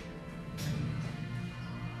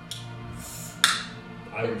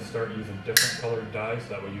 I would start using different colored dice,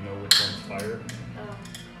 that way you know which one's fire.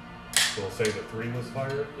 So we'll say that 3 was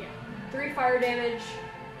fire. Yeah. 3 fire damage,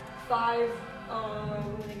 5,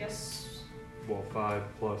 I guess. Well, 5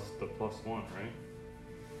 plus the plus 1, right?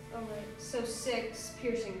 Oh, right. So 6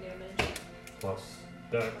 piercing damage. Plus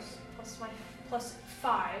dex. Plus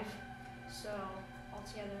 5. So,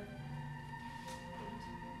 altogether. 8.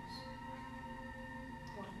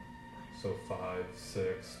 1. So 5,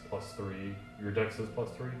 6, plus 3. Your dex is plus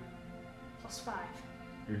 3? Plus 5.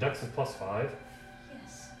 Your dex is plus 5?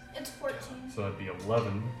 Yes. It's 14. So that'd be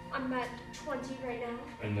 11. I'm at 20 right now.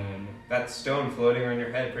 And then That stone floating on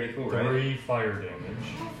your head, pretty cool, right? 3 fire damage.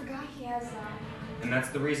 Oh, I forgot he has that. And that's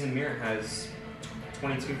the reason Mira has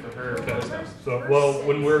 22 for her. Okay. So, well,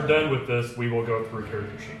 when we're done with this, we will go through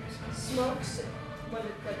character sheets. Smokes.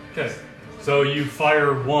 Okay. So you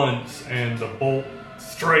fire once, and the bolt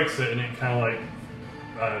strikes it, and it kind of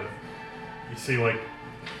like, you see like,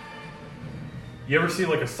 you ever see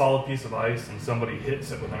like a solid piece of ice, and somebody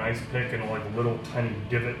hits it with an ice pick, and like a little tiny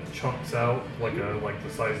divot chunks out, like the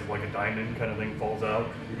size of like a diamond kind of thing falls out.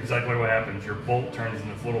 Exactly what happens. Your bolt turns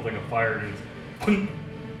into this little thing of fire, and it's,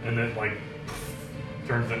 and then like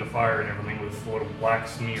turns into fire and everything with this little black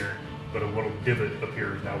smear, but a little divot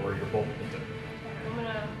appears now where your bolt hit it. I'm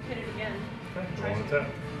gonna hit it again. Okay, roll an attack.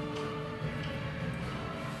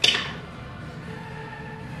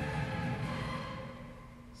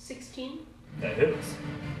 That hits.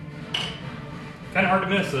 Kind of hard to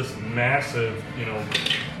miss this massive,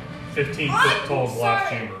 15-foot tall glass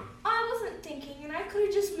sorry. chamber. I wasn't thinking, and I could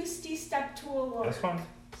have just Misty stepped to alarm. That's fine.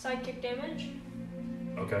 Sidekick damage,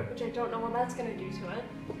 Okay. which I don't know what that's gonna do to it.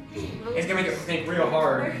 It's gonna make it think real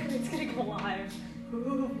hard. It's gonna go live.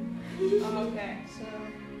 Okay, so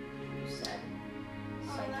you said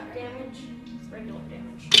psychic damage, regular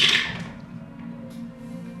damage.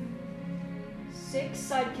 6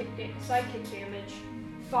 sidekick damage,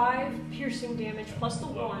 5 piercing damage plus the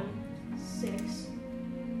 1, 6,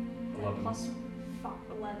 11. plus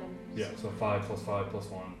 11. Yeah, so 5 plus 5 plus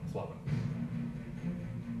 1 is 11.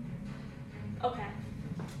 Okay.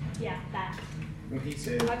 Yeah, that. What he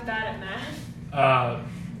said. I'm bad at math.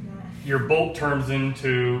 Your bolt turns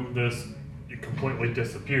into this, it completely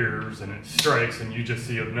disappears, and it strikes, and you just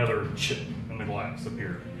see another chip in the glass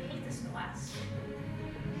appear. I hate this glass.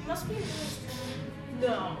 Must be this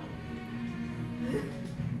No.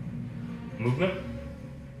 Movement?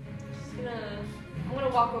 I'm gonna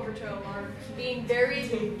walk over to Alarm, being very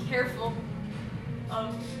careful.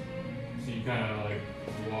 So you kind of like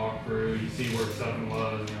walk through, you see where 7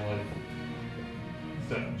 was, and you're like,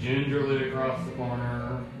 step gingerly across the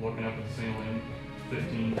corner, looking up at the ceiling,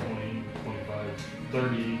 15, 20, 25,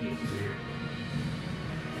 30, just here.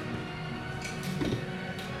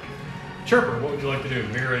 Chirper, what would you like to do?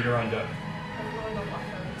 Mira, you're on deck. I'm going to walk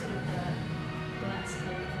over to the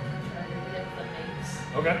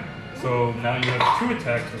Okay. So now you have 2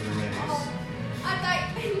 attacks with your mace. Oh, I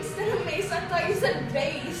thought instead of mace, I thought you said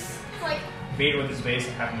base. Like, Beat with his base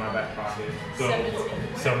and have in my back pocket. So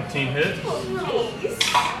 17 hits. please.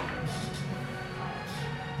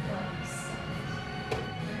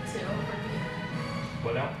 2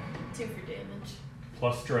 What now? 2 for damage.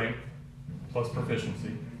 Plus strength, plus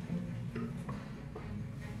proficiency.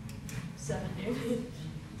 7 damage.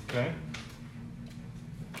 Okay.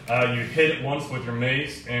 You hit it once with your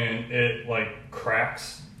mace, and it like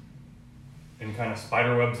cracks and kind of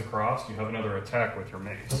spiderwebs across. You have another attack with your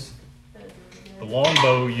mace. The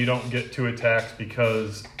longbow, you don't get 2 attacks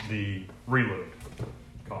because the reload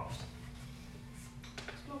cost.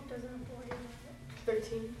 Smoke doesn't worry about it.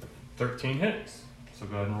 13. 13 hits. So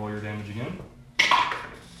go ahead and roll your damage again.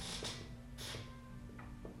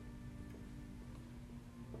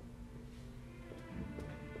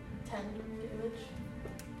 10 damage.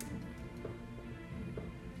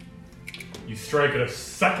 You strike it a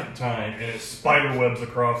second time, and it spiderwebs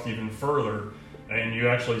across even further. And you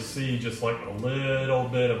actually see just like a little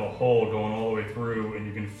bit of a hole going all the way through, and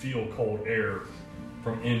you can feel cold air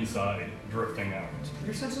from inside drifting out.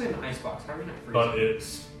 You're essentially in an icebox. How are you not freezing? But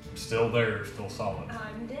it's still there, still solid.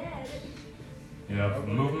 I'm dead. You have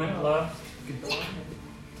movement left. I'm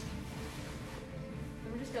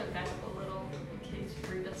just gonna back up a little in case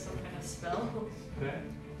Bree does some kind of spell. Okay.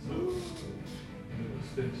 So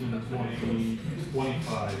 15, 20,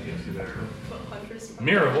 25 gets you there. Put Huntress.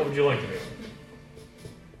 Mira, what would you like to do?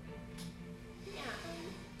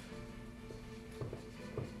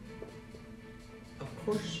 Of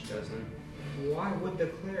course she doesn't. Why would the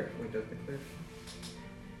cleric? Wait, does the cleric?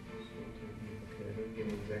 Okay, it doesn't give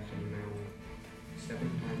me exact amount. 7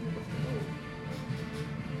 times.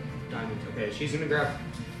 Oh. Diamonds. Okay, she's gonna grab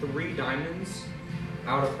 3 diamonds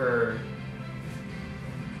out of her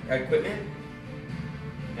equipment,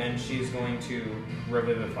 and she's going to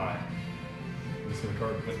revivify This is the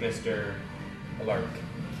card. with Mr. Alaric.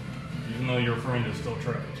 Even though your friend is still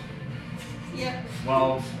trapped. Yeah.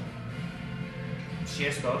 Well, she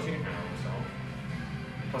has spells she can handle herself.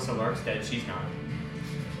 Plus Alaric's dead, she's not.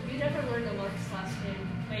 You never learned the Lurk's last name.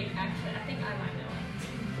 Wait, actually, I think I might know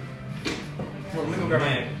it. Well, let me go grab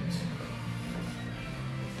my egg.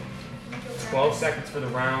 12 seconds for the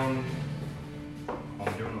round.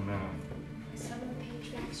 I'm doing the math.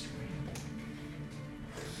 7-page backstory.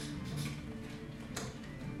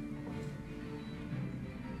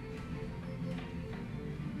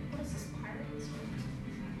 What is this, pirates?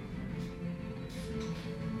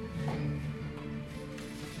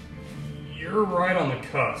 You're right on the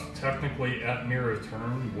cusp. Technically, at Mira's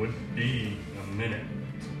turn would be a minute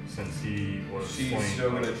since he was She's slain still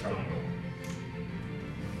by gonna the try. jungle.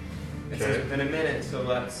 It Okay. says within a minute, so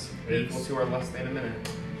that's equal It's- to or less than a minute.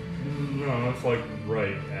 No, it's like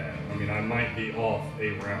right at. I mean, I might be off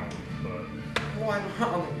a round, but Well, I'm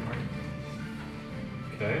not on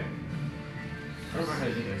the okay. I don't know how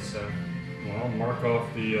to do this, so. Well, mark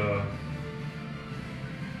off the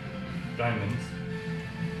diamonds.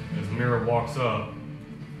 As Mira walks up,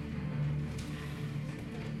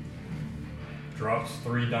 drops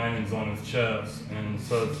 3 diamonds on his chest, and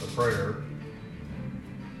says the prayer.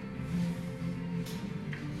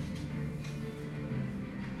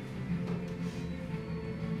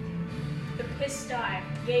 The piss die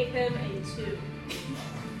gave him a 2.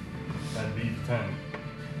 That'd be 10.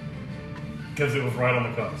 Because it was right on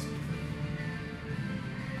the cusp.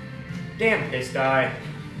 Damn piss die.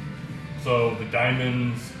 So the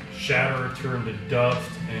diamonds shatter, turn to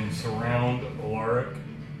dust, and surround Alaric.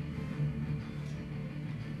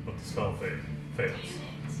 But the spell fails.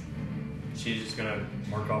 She's just gonna.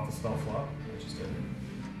 Mark off the spell slot. I just did it.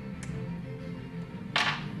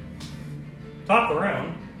 Top of the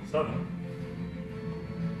round, 7.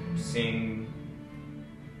 Seeing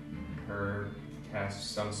her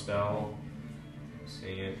cast some spell,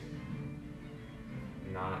 seeing it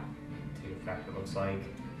not take effect, it looks like.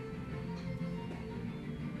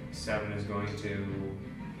 7 is going to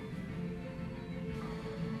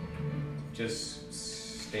just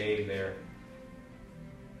stay there.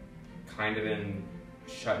 Kind of in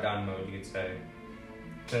shutdown mode, you could say.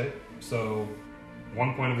 Okay, so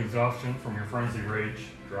 1 point of exhaustion from your frenzy rage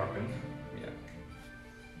dropping. Yeah.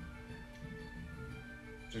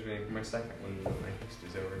 Just waiting for my second when my haste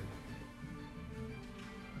is over.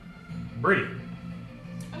 Bree.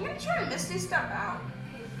 I'm gonna try to Misty Step out.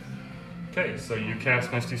 Okay, so you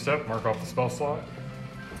cast Misty Step, mark off the spell slot.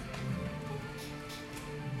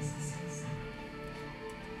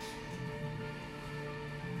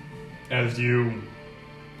 As you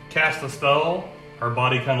cast the spell, her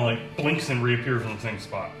body kind of like blinks and reappears in the same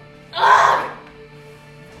spot.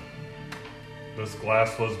 This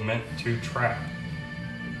glass was meant to trap.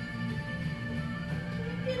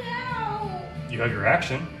 Get out! You have your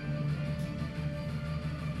action.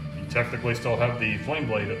 You technically still have the flame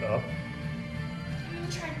blade up. I'm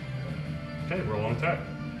trying. Okay, roll an attack.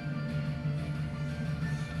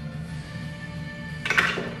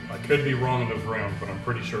 I could be wrong in those rounds, but I'm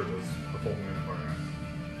pretty sure this is the full moon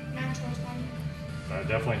fire. Natural 20. That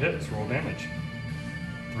definitely hits. Roll damage.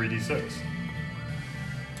 3d6.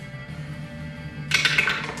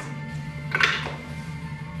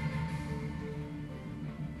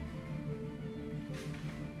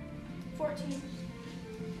 $14.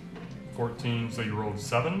 14, so you rolled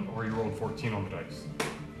 7 or you rolled 14 on the dice?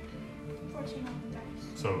 14 on the dice.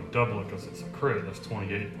 So double it because it's a crit, that's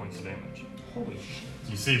 28 points of damage. Holy shit.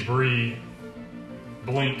 You see Bree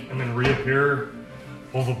blink and then reappear,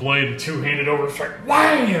 pull the blade two-handed over, strike,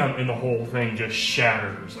 wham! And the whole thing just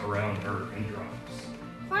shatters around her and drops.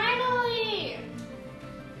 Finally!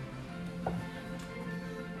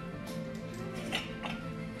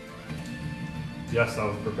 Yes, I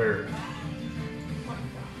was prepared.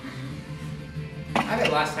 I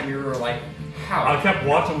bet last time you were like, how? I kept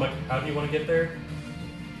watching, like, how do you want to get there?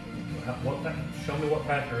 Show me what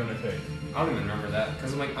path you're gonna take. I don't even remember that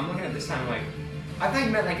because I'm looking at this time like, I thought you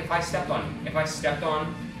meant like if I stepped on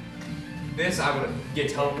this, I would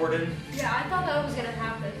get teleported. Yeah, I thought that was gonna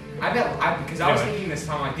happen. Because I was Anyway. thinking this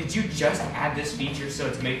time like, did you just add this feature so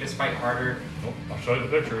to make this fight harder? Well, I'll show you the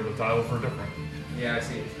picture. The tiles were different. Yeah, I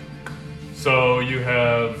see it. So you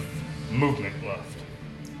have movement left.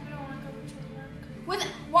 I don't want to go to work. With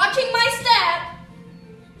watching my step!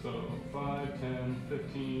 So 5, 10,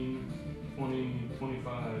 15, 20,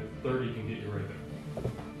 25, 30 can get you right there.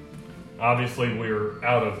 Obviously, we're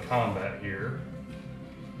out of combat here.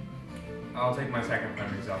 I'll take my second point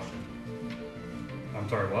of exhaustion. I'm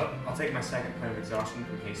sorry, what? I'll take my second point of exhaustion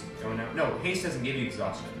from haste. Oh no, no, haste doesn't give you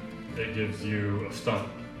exhaustion. It gives you a stun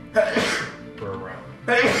for a round.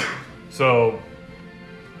 So,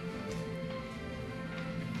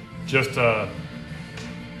 just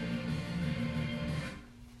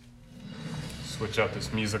switch out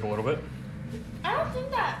this music a little bit. I don't think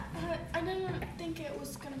that. I didn't think it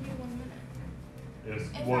was going to be 1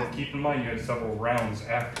 minute. Well, keep in mind you had several rounds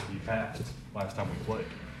after we passed last time we played.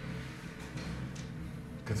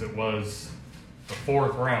 Because it was the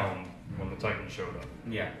 4th round when the Titan showed up.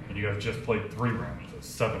 Yeah, And you guys just played 3 rounds, so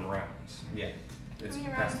 7 rounds. yeah. How It's many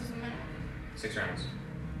past rounds is a minute? 6 rounds.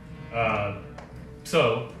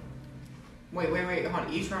 So, Wait, hold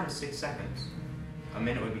on. Each round is 6 seconds. A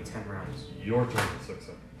minute would be 10 rounds. your turn is 6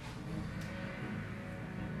 seconds.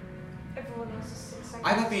 Everyone else is 6 seconds.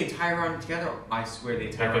 I thought the entire round together. I swear the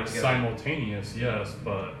entire If round it's together. simultaneous, yes,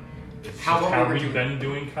 but it's How just long how were we we've doing- been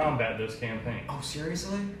doing combat this campaign. Oh,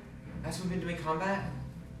 seriously? That's what we've been doing combat?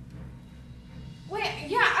 Wait,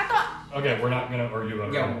 yeah, I thought. Okay, we're not gonna argue about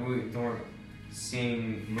it. Yeah, we don't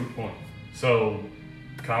seeing. Moot point. So,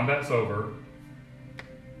 combat's over.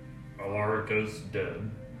 Alarica's dead.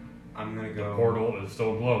 I'm gonna The go. portal is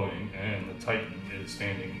still glowing, and the Titan is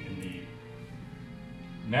standing in the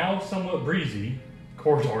now somewhat breezy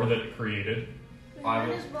corridor that it created. We I might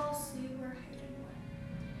will- as well see where Hayden went.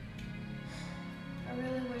 I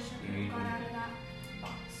really wish I could You have got need- out of that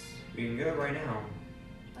box. We can go right now.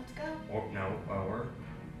 Let's go. Or no, or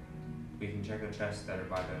we can check the chests that are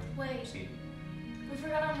by the Wait, seat. we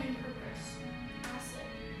forgot our main purpose. Acid.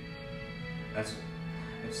 That's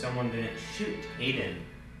if someone didn't shoot Hayden,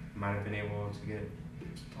 might have been able to get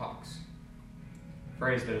talks.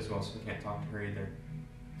 Frey's dead as well, so we can't talk to her either.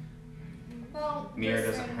 Well, Mira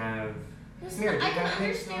listen, doesn't have. Listen, Mira, do I you can have things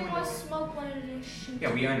understand going why on? Smoke wanted to shoot.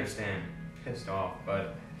 Yeah, we understand. Pissed off,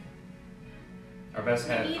 but our best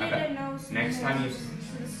We head. needed I bet. to know some Next time you. names.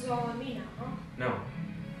 So this is all on me now, huh? No,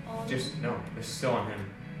 All on just no. This is still on him.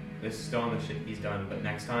 This is still on the shit he's done. But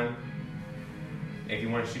next time, if you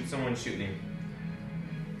want to shoot someone, shoot me.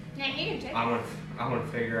 Yeah, he can take it. I want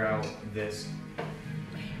to figure out this.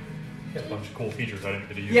 A bunch of cool features I didn't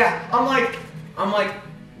get to use. Yeah, I'm like,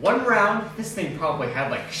 one round, this thing probably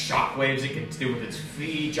had like shockwaves it could do with its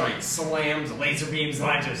feet, giant slams, laser beams, and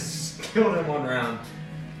I just killed him one round.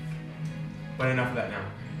 But enough of that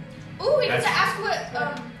now. Ooh, we need That's- to ask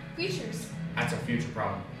what features. That's a future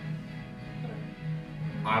problem.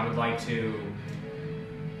 I would like to.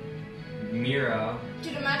 Mira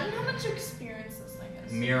Dude, imagine how much experience this thing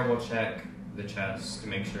is. Mira will check the chest to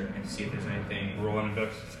make sure and see if there's anything. Roll an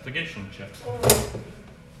investigation check.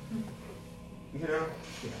 You know,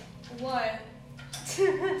 What?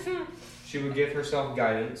 she would give herself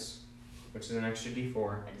guidance, which is an extra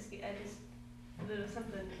D4. there was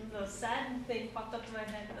something, the sad thing popped up in my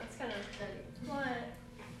head. That's kind of upsetting. What?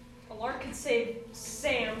 Alark could save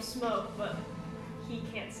Sam Smoke, but he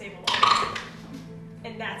can't save Alark.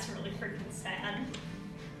 And that's really freaking sad.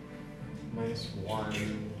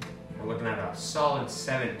 -1. We're looking at a solid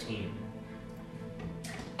 17.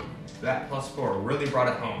 That +4 really brought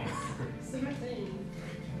it home. 17.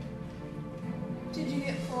 Did you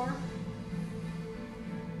get 4?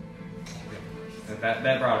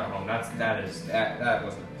 that brought it home. That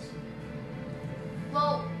was nice.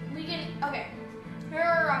 Well, we can. Okay, here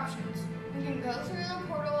are our options. We can go through the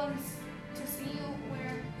portal and to see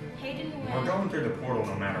where Hayden We're went, going through the portal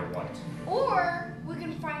no matter what. or we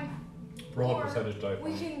can find. Roll a or percentage die.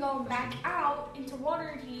 We can go back out into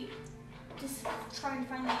Waterdeep to try and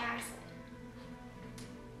find the acid.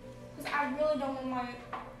 Because I really don't want my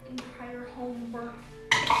entire home burnt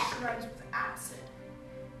to shreds with acid.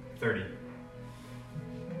 30.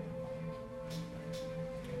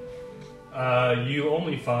 You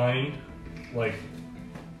only find like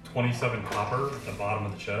 27 copper at the bottom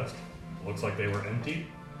of the chest. Looks like they were empty.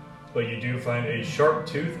 But you do find a sharp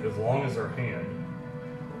tooth as long as her hand.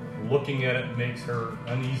 Looking at it makes her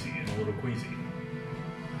uneasy and a little queasy.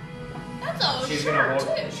 That's all She's gonna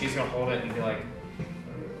hold it and be like,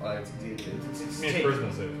 it's Make a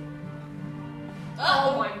charisma save.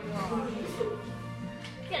 Oh my god.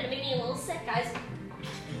 Gonna make me a little sick, guys.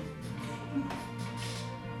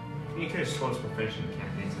 You could have just told us we're finishing the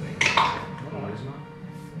campaign today. Charisma.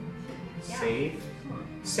 Yeah. Save.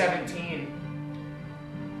 17.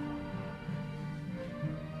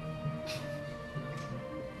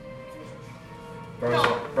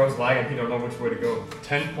 Bro's lagging, he don't know which way to go.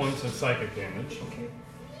 10 points of psychic damage. Okay.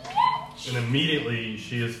 And immediately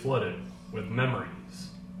she is flooded with memories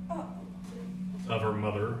of her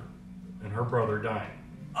mother and her brother dying.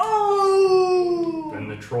 Oh! And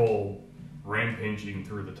the troll rampaging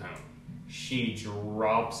through the town. She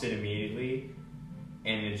drops it immediately,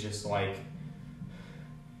 and it's just like,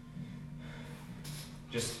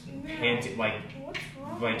 panting, What's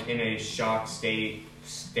wrong? like in a shocked state,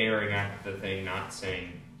 staring at the thing, not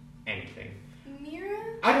saying anything.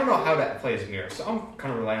 Mira? I don't know how that plays mirror, so I'm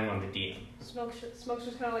kind of relying on the DM. Smoke's just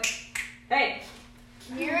kind of like, hey,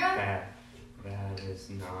 Mira? That's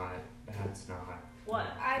not. what?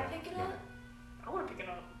 I pick it up. I want to pick it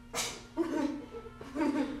up.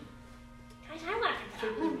 Guys, I want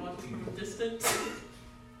to Walking from distance.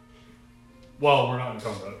 Well, we're not in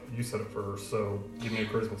combat. You said it first, so give me a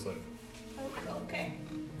charisma save. Okay.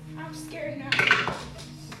 I'm scared now.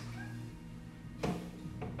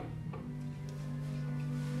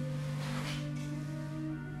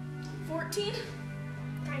 $14?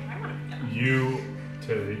 Guys, I want to pick it up. You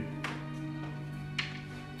take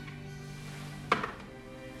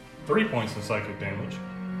 3 points of psychic damage,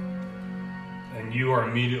 and you are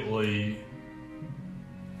immediately.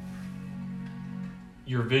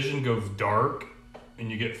 Your vision goes dark,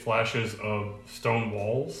 and you get flashes of stone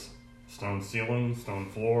walls, stone ceiling, stone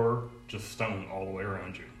floor, just stone all the way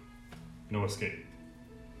around you. No escape.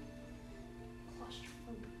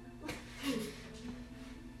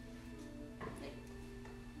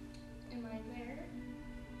 Am I there?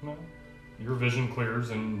 No. Your vision clears,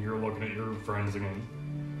 and you're looking at your friends again.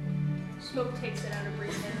 Smoke takes it out of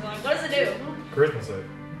Bree's hand. Like, what does it do? Charisma save.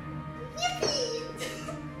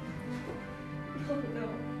 Oh no.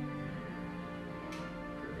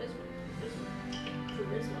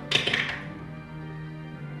 Charisma.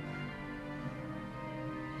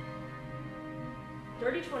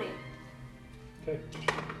 Dirty 20. Okay.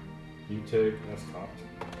 You take, that's cocked,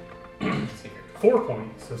 Let's take your 4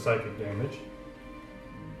 points of psychic damage,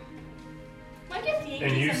 Why give the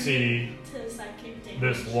and you see to psychic damage?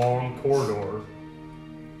 this long corridor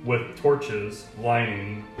with torches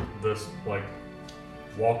lining this, like,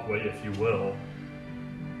 walkway, if you will.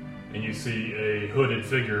 And you see a hooded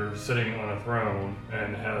figure sitting on a throne,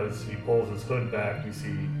 and as he pulls his hood back, you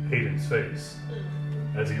see Hayden's face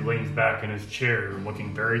as he leans back in his chair,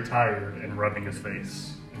 looking very tired and rubbing his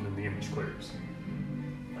face. And then the image clears.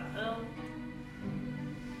 Uh-oh.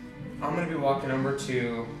 I'm gonna be walking over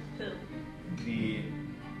to Who? the.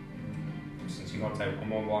 Since you want to, I'm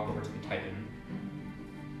gonna walk over to the Titan.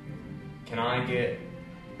 Can I get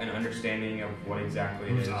an understanding of what exactly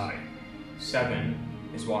it Who's is? I? 7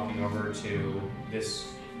 is walking over to this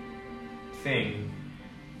thing.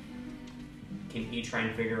 Can he try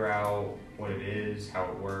and figure out what it is, how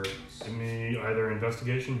it works? Give me either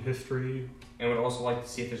investigation, history. And would also like to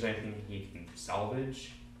see if there's anything he can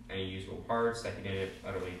salvage, any usable parts that he didn't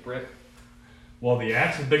utterly rip. Well, the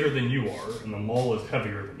axe is bigger than you are, and the maul is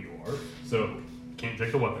heavier than you are, so you can't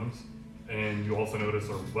take the weapons. And you also notice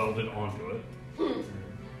they're welded onto it.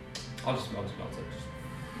 I'll just melt it.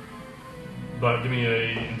 But give me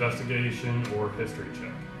a investigation or history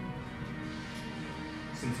check.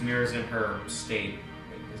 Since Mira's in her state,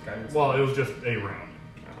 his guidance. Well, it was just a round.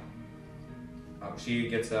 She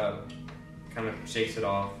gets up, kind of shakes it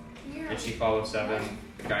off, Mira, and she follows 7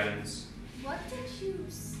 guidance. what did you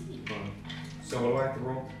see? So what do I have to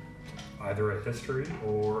roll? Either a history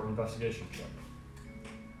or investigation check.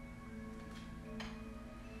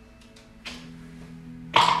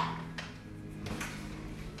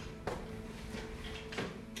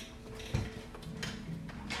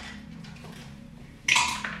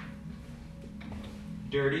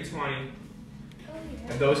 Dirty 20. Oh,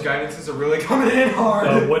 yeah. And those guidances are really coming in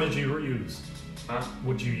hard. What did you use? Huh?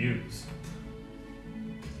 What'd you use?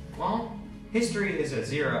 Well, history is a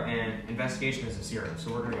 0 and investigation is a 0,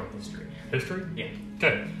 so we're gonna go with history. History? Yeah.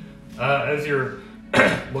 Okay. As you're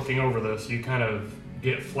looking over this, you kind of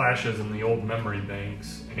get flashes in the old memory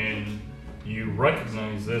banks, and you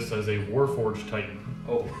recognize this as a Warforged Titan.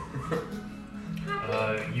 Oh.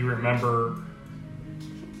 You remember,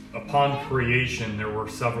 upon creation, there were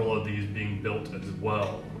several of these being built as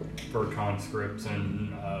well for conscripts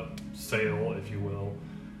and sale, if you will.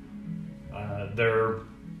 They're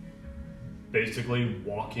basically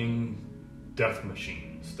walking death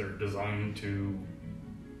machines. They're designed to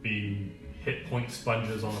be hit point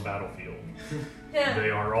sponges on the battlefield. Yeah. They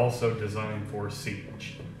are also designed for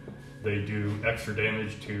siege. They do extra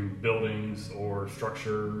damage to buildings or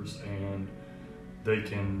structures, and they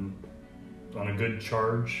can, on a good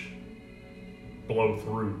charge, blow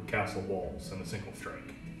through castle walls in a single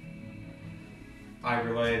strike. I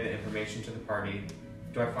relay the information to the party.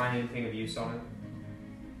 Do I find anything of use on it?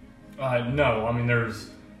 No, I mean there's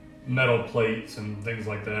metal plates and things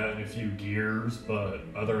like that, and a few gears, but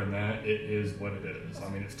other than that, it is what it is. I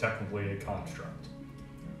mean, it's technically a construct.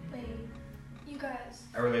 Wait, you guys.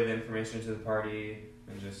 I relay the information to the party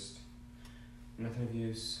and just nothing of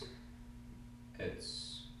use.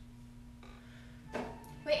 It's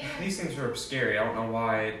Wait, hang on. these things are scary. I don't know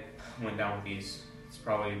why it went down with these. It's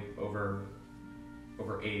probably over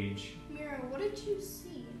age. Mira, what did you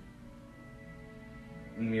see?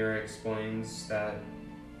 Mira explains that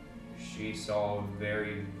she saw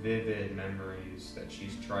very vivid memories that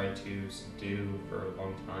she's tried to subdue for a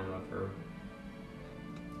long time of her.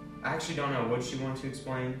 I actually don't know what she wanted to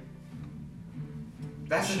explain.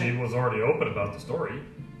 That's the She thing. was already open about the story.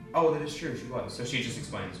 Oh, that is true. She was. So she just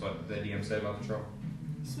explains what the DM said about the troll.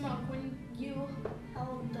 Smoke, when you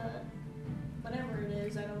held the whatever it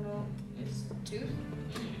is, I don't know, it's tooth.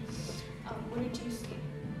 What did you see?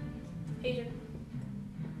 Asian.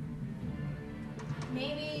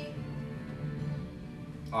 Maybe.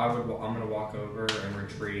 I'm gonna walk over and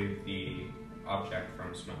retrieve the object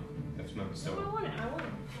from Smoke. If Smoke is No, still, I want it. I want to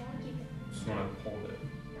keep it. just wanna hold it.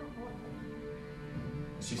 I want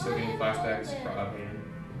it. Is she still getting Go ahead, flashbacks hold it. of Hayden?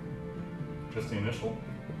 Just the initial.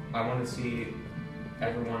 I want to see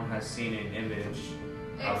everyone has seen an image.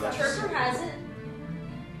 Except let's- Chirper hasn't.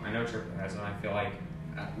 I know Chirper has, and I feel like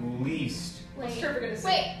at least What's Wait, Chirper gonna say?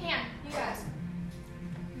 wait, hang on, you guys.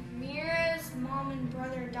 Mira's mom and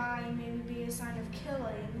brother dying may be a sign of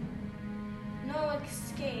killing. No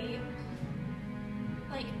escape.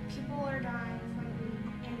 Like, people are dying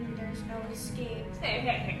and there's no escape.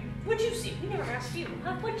 Hey. What'd you see? We never asked you.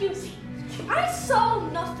 Huh? What'd you see? I saw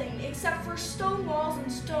nothing except for stone walls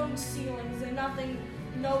and stone ceilings and nothing,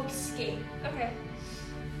 no escape. Okay.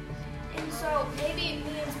 And so maybe it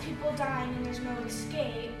means people dying and there's no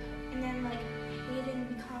escape, and then like Hayden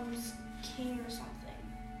becomes king or something,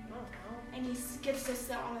 I don't know. and he gets to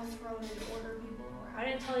sit on a throne and order people around. I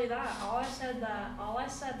didn't tell you that. All I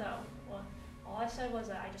said was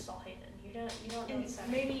that I just saw Hayden. You don't know what And he said.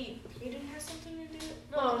 maybe Hayden has something to do with it.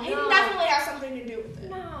 No, Hayden no. definitely has something to do with it.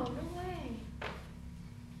 No way.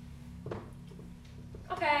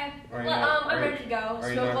 Okay. Are you I'm not- are you- ready to go. are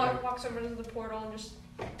you Snow not- walks over to the portal and just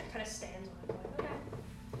kind of stands on it. Like, okay.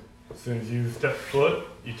 As soon as you step foot,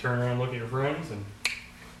 you turn around, look at your friends, and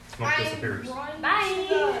Smoke disappears. Run Bye.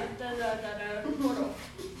 to the portal.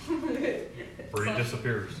 Bree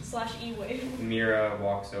disappears. / E-wave. Mira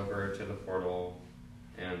walks over to the portal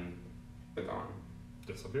and the gone.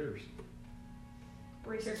 Disappears.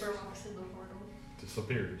 Chirper walks in the portal.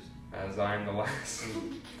 Disappears. As I'm the last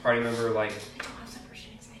party member, like, I don't have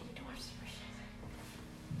separation anxiety. I don't have separation anxiety.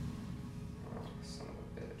 oh, son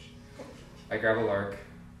of a bitch. I grab a lark.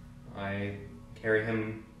 I carry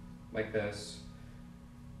him like this.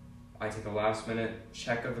 I take a last minute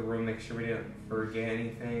check of the room, make sure we didn't forget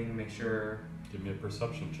anything, make sure. Give me a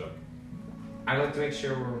perception check. I like to make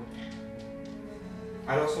sure we're.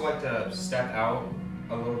 I'd also like to step out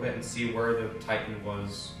a little bit and see where the Titan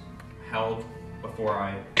was held before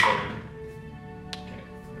I go in.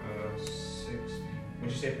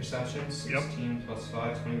 Would you say perception? 16 plus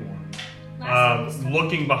 5, 21.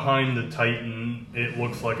 Looking behind the Titan, it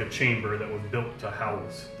looks like a chamber that was built to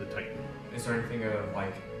house the Titan. Is there anything of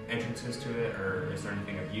like entrances to it, or is there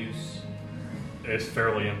anything of use? It's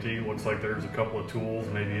fairly empty. Looks like there's a couple of tools.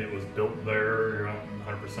 Maybe it was built there. You're not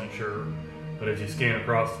 100% sure. But as you scan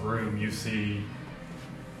across the room, you see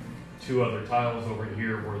 2 other tiles over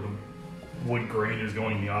here where the wood grain is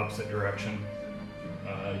going the opposite direction.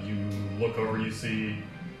 You look over, you see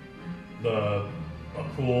a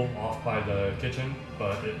pool off by the kitchen,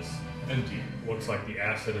 but it's empty. Looks like the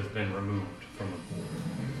acid has been removed from the pool.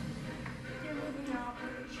 You're moving out.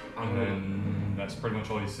 And then that's pretty much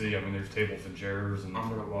all you see. I mean, there's tables and chairs. And I'm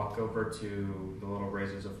gonna walk over to the little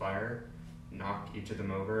braziers of fire, knock each of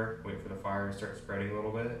them over, wait for the fire to start spreading a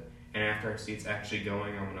little bit, and after I see it's actually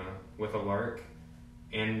going, I'm gonna, with a lark,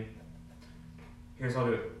 and here's how I'll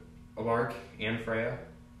do it. A lark and Freya,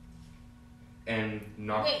 and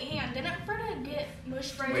knock. Wait, hang on. Didn't Freda get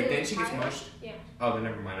mushed right Wait, into didn't the she get fire? mushed? Yeah. Oh, then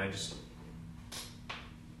never mind. I just.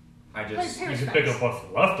 you can pick up what's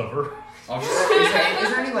left of her. I'll just, is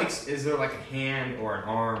there any like? Is there like a hand or an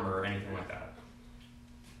arm or anything like that?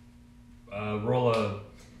 Roll a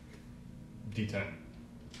d10.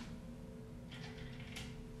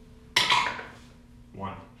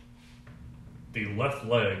 1. The left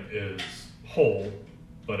leg is whole,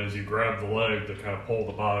 but as you grab the leg to kind of pull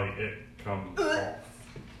the body, it comes off.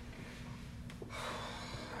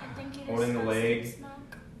 I think it is Holding the leg. smoke.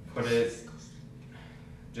 Put it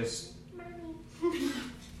just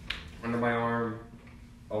under my arm,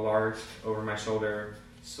 a lark over my shoulder,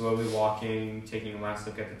 slowly walking, taking a last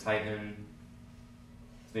look at the Titan,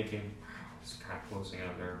 thinking, it's kind of closing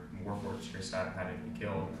out there. More fortress had to be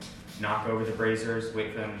killed. Knock over the braziers,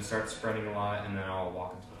 wait for them to start spreading a lot, and then I'll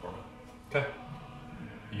walk into the portal. Okay.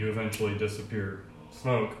 You eventually disappear.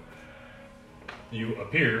 Smoke. You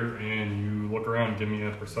appear and you look around. Give me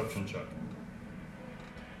a perception check.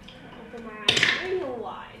 Open my eyes real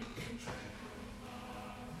wide.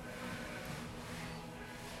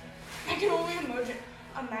 I can only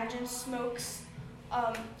imagine Smoke's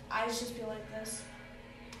eyes just be like this.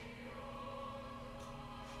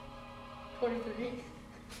 23.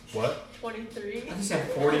 What? 23. I just said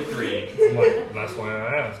 43. That's why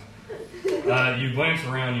I asked. You glance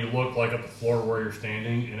around, you look like at the floor where you're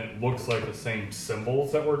standing, and it looks like the same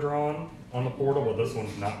symbols that were drawn on the portal, but this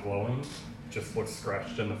one's not glowing. Just looks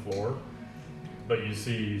scratched in the floor. But you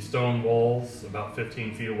see stone walls about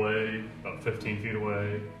 15 feet away, about 15 feet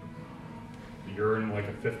away. You're in like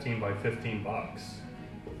a 15 by 15 box.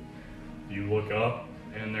 You look up,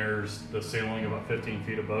 and there's the ceiling about 15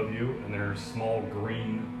 feet above you, and there's small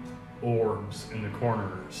green orbs in the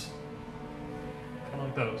corners. Kind of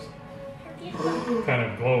like those. Kind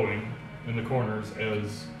of glowing in the corners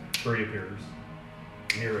as Bree appears.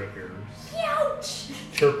 Mira appears. Ouch!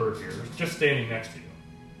 Chirper appears, just standing next to you.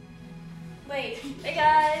 Wait, Hey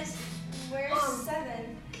guys. where's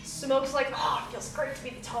 7? Smoke's like, oh, it feels great to be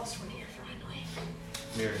the tallest one here finally.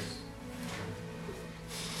 Mirrors.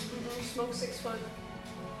 Smoke's 6 foot.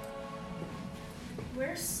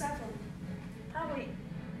 Where's 7? Probably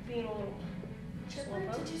being a little Chipper,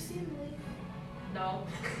 slow. did you see him leave? No.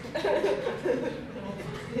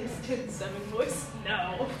 It's good 7 voice.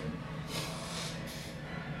 No.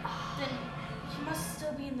 Then he must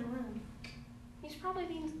still be in the room. He's probably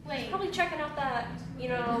being. Wait. He's probably checking out that, the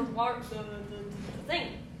thing.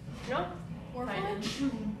 You know? Orphanage?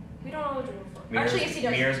 We don't know what to do for. Mira's, Actually, yes, he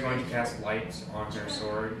does. Mira's going to cast light on her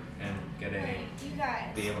sword and get Wait, a you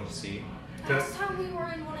guys. be able to see. Last time we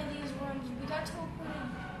were in one of these rooms, we got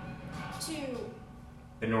teleported to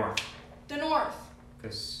The north, the north.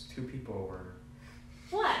 because 2 people were.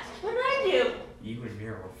 What? What did I do? You and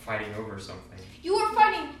Mira were fighting over something. You were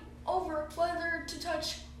fighting over whether to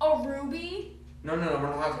touch a ruby. No, we're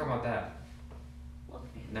not talking about that.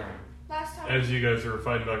 Never mind. Last time. As you guys are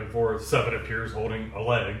fighting back and forth, Seven appears holding a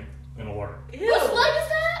leg and a lark. Whose leg is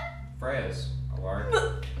that? Freya's a lark.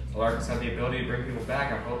 A lark has had the ability to bring people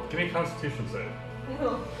back. I hope. Give me a constitution save.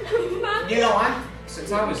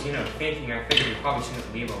 Since I was, thinking, I figured we probably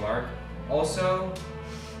shouldn't leave a lark. Also,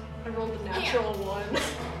 I rolled a natural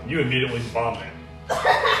 1. You immediately vomit.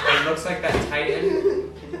 it looks like that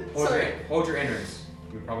Titan. Sorry. Hold your innards.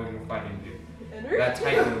 We're probably gonna fight you. Enter? That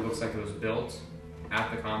Titan looks like it was built at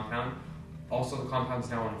the compound. Also, the compound's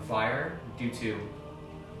now on fire due to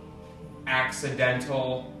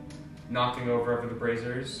accidental knocking over of the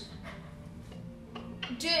braziers.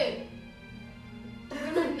 Dude.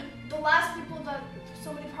 The last people that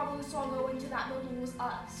somebody probably saw go into that building was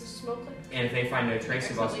us. Does smoke like And if they find no trace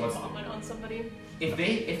of us, accidentally what's vomit on somebody? if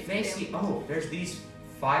they see, oh, there's these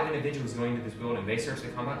 5 individuals going into this building. They search the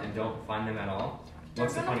compound and don't find them at all. They're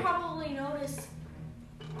What's the gonna point? probably notice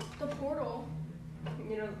the portal.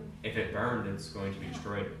 You know, If it burned, it's going to be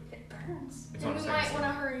destroyed. it burns. It's Then on we the might second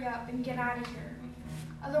want to floor. hurry up and get out of here.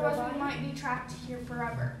 Otherwise, Nobody? we might be trapped here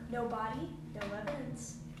forever. No body, no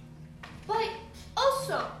evidence. But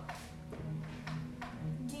also,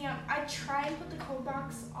 damn, I try and put the code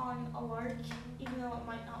box on a lark, even though it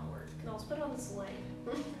might not work. No, let's put it on this leg.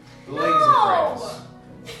 The legs are No! friends.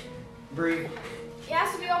 Bree, It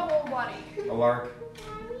has to be a whole body. a lark.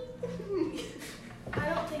 I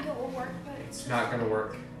don't think it will work, but It's not gonna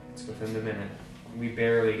work. It's within the minute. We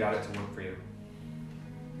barely got it to work for you.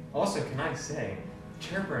 Also, can I say,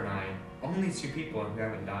 Chirper and I, only 2 people who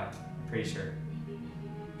haven't died. Pretty sure.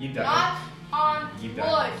 You've died. Knock on You've wood.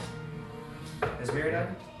 died. Has Mira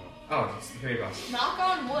died? Oh, it's the 3 of us. Knock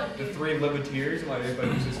on wood, The dude. 3 Liberteers, like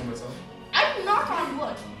everybody uses on myself. I do knock on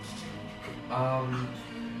wood.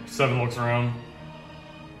 7 looks around.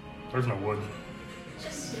 There's no wood.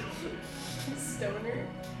 Just stoner.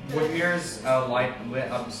 With Mira's light lit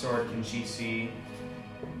up sword, can she see?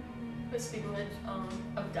 But speaking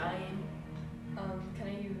of dying, can I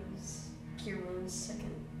use Cure Wounds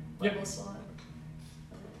second level slot?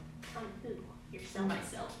 On who? Yourself.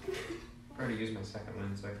 Myself. I already used my second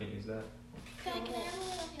one, so I can't use that. Can I have a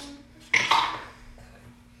little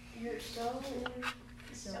healing? Yourself.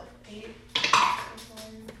 So 8.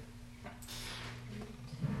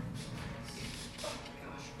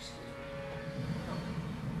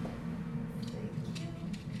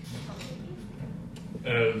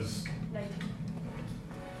 As 19.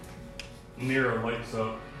 Mira lights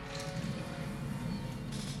up,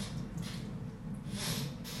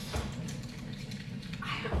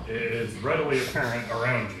 it is readily apparent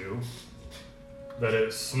around you that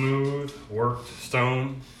it's smooth, worked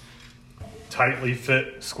stone, tightly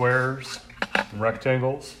fit squares,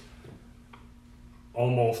 rectangles,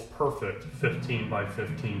 almost perfect 15 by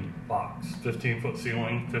 15 box. 15-foot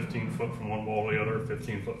ceiling, 15 foot from one wall to the other,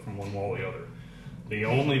 15 foot from one wall to the other. The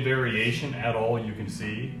only variation at all you can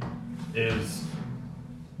see is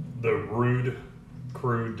the rude,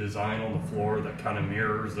 crude design on the floor that kind of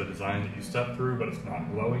mirrors the design that you step through, but it's not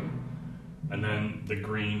glowing. And then the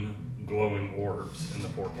green glowing orbs in the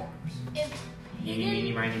 4 corners. If he Eeny,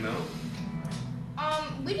 meeny, miny, mo.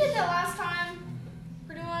 we did that last time,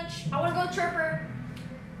 pretty much. I want to go Chirper.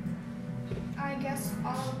 I guess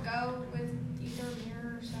I'll go with either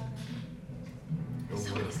Mirror or 7. Go with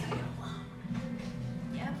Somebody's it. gotta go alone.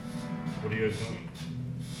 Yeah. What are you guys doing?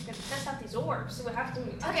 Gotta test out these orbs, so we have to.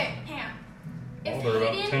 Okay, Ham. Oh, If they're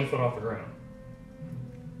about Hayden, 10 foot off the ground.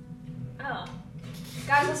 Oh.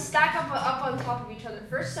 Guys, let's stack up on top of each other.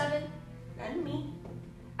 First 7, then me.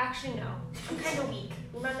 Actually, no. I'm kind of weak.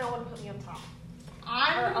 You might not want to put me on top.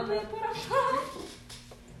 I'm Or gonna on the- put up top.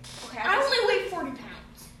 Okay. I only weigh 40 pounds.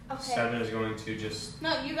 Okay. 7 is going to just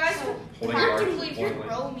No, you guys So- holding a large practically point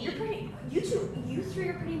throw me. You're pretty. You 3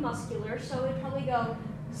 are pretty muscular, so it'd probably go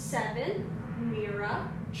 7, Mira,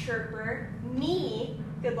 Chirper, me.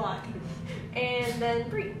 Good luck. And then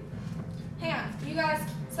Bree. Hang on, you guys.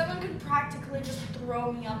 7 could practically just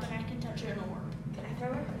throw me up and I can touch an orb. Can I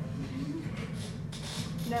throw her?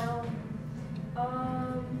 No.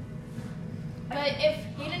 But if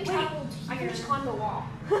Hayden Wait, traveled I can here, just climb the wall.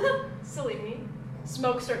 Silly me.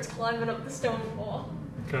 Smoke starts climbing up the stone wall.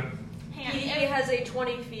 Okay. Ham, He if- has a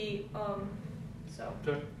 20 feet. So.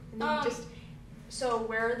 Okay. And then just. So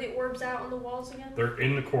where are the orbs at on the walls again? They're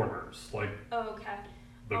in the corners. Like Oh, okay.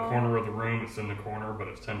 the corner of the room, it's in the corner, but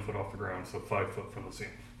it's 10 foot off the ground, so 5 foot from the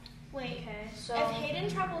ceiling. wait. Okay. So. If Hayden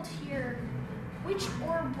traveled here, which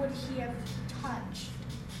orb would he have touched?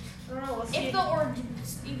 I don't know. Let's see. If the orb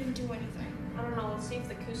even do anything. I don't know. Let's see if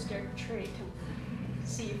the acoustic trait can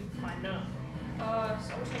see if I know. So I'm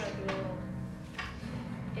just gonna do a little.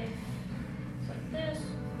 If it's like this,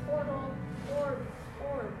 portal, orb.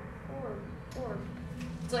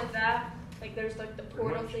 It's like that. Like there's like the Pretty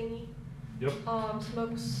portal much. thingy. Yep.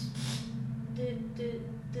 Smokes.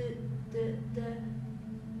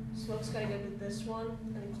 Smoke's gotta go to this one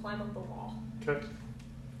and then climb up the wall. Okay.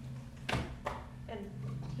 And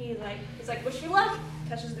he's like, wish me luck.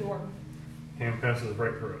 Touches the orb. Hand passes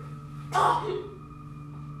right through it. Oh!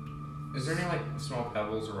 Is there any like small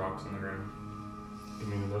pebbles or rocks on the ground? Give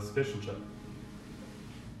me an investigation check.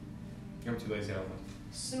 I'm too lazy to help.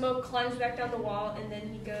 Smoke climbs back down the wall and then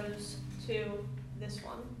he goes to this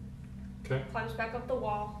one. Okay. Climbs back up the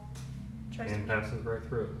wall. Tries Hand to. passes right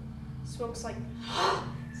through it. Smoke's like,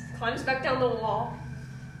 climbs back down the wall.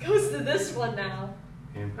 Goes to this one now.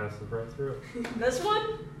 Hand passes right through it. This one?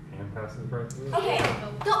 Hand passes right through it. Okay,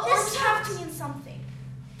 the This orbs have to mean something.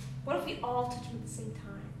 What if we all touch him at the same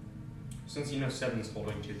time? Since you know Seven's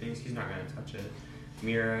holding two things, he's not going to touch it.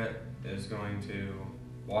 Mira is going to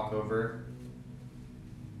walk over.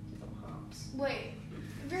 Little hops. Wait,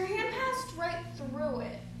 your hand passed right through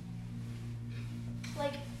it.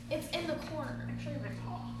 Like, it's in the corner. Actually, my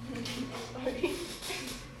paw. Sorry.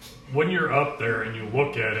 When you're up there and you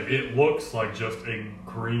look at it, it looks like just a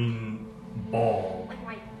green ball, Like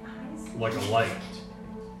my eyes. like a light.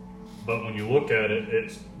 But when you look at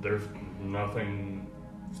it, there's nothing.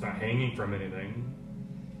 It's not hanging from anything.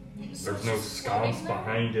 So There's it's no just sconce floating there?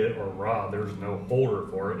 behind it or rod. There's no holder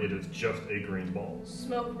for it. It is just a green ball.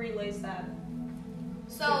 Smoke relays that.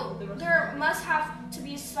 So there must have to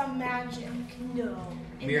be some magic No.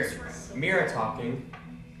 in this room. Mira talking.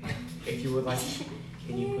 If you would like,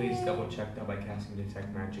 can you please double check that by casting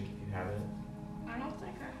Detect Magic if you have it? I don't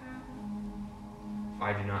think I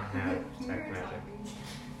have. I do not have Detect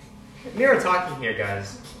Magic. Mira talking here,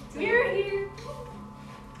 guys. Mirror here.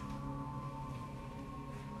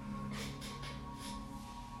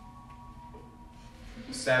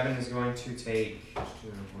 Seven is going to take.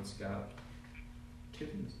 What's he got? Two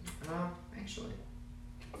things. Actually.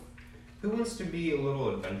 Who wants to be a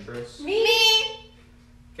little adventurous? Me!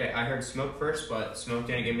 Okay, I heard Smoke first, but Smoke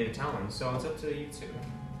didn't give me the talon, so it's up to you two.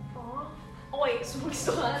 Aw. Oh wait, Smoke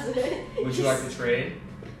still has it. Would you like to trade?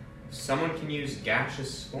 Someone can use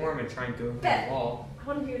Gaseous Form and try and go through the Bet. wall. I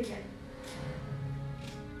want to do it again.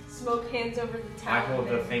 Smoke hands over the I talon. hold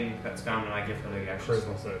the thing that's found and I give her the Gaseous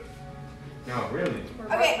Form. Charisma save. No, really.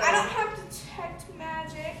 Okay, I don't have detect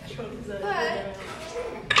magic, but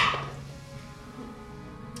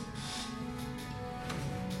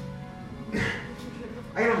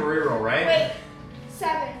I got a reroll, right? wait,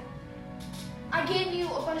 7. I gave you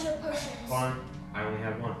a bunch of potions. Hold on. I only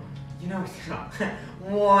have one. You know,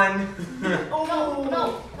 one.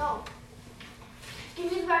 Oh no.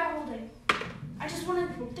 Give me the bag of holding. I just wanted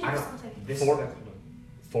to think I of don't. something. This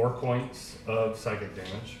 4 points of psychic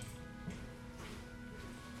damage.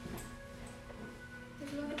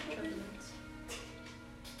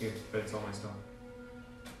 Here, but it's all my stuff.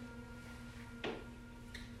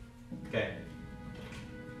 Okay.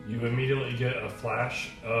 You immediately get a flash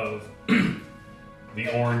of the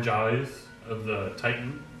orange eyes of the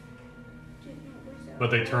Titan, but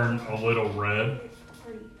they turn a little red,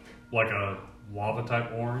 like a lava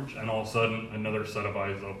type orange, and all of a sudden another set of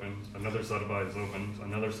eyes opens, another set of eyes opens,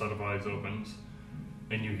 another set of eyes opens,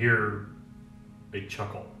 and you hear a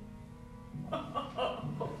chuckle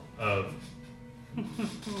of,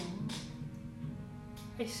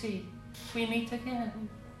 I see. We meet again.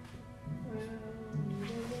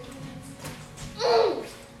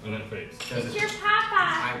 and it fades. Does It's it, your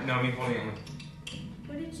papa. no, me holding it.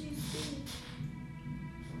 What did you see?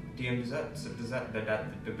 DM, does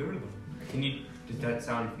that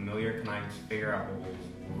sound familiar? Can I figure out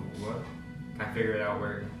what? Can I figure it out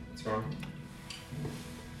where it's from?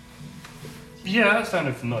 Yeah, that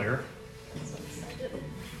sounded familiar.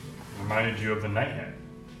 Reminded you of the night hat.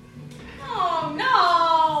 Oh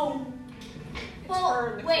no! Well,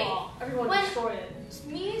 Turn the wait. claw. Everyone When- destroy it.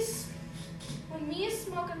 When me,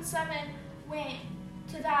 Smoke, and 7 went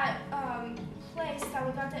to that place that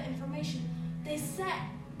we got that information, they said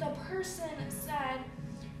the person said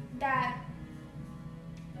that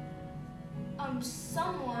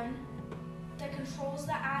someone that controls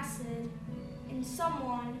the acid and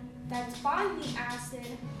someone that's buying the acid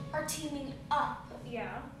are teaming up.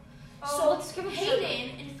 Yeah. So let's give it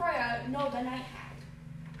Hayden and Freya know the night hat,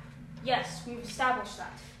 Yes, we've established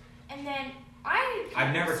that. and then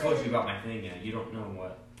I've never told you about my thing yet. You don't know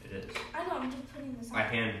what it is. I know. I'm just putting this. I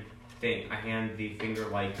hand the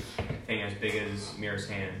finger-like thing as big as Mira's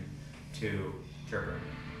hand to Trevor.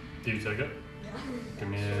 Do you take it? Give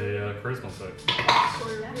me a charisma save.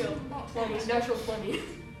 Real. 20. Natural 20.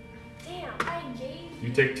 Damn, I gave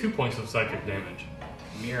You take 2 points of psychic damage.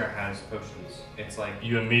 Mira has potions. It's like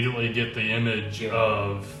You immediately get the image Yeah.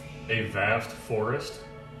 of a vast forest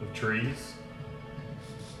of trees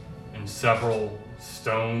and several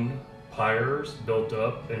stone pyres built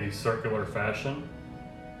up in a circular fashion,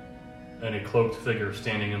 and a cloaked figure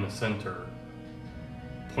standing in the center,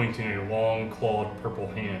 pointing a long clawed purple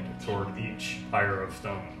hand toward each pyre of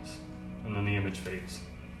stones. And then the image fades.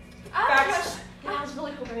 I have a Facts. question. I was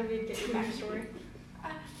really hoping we'd get your backstory.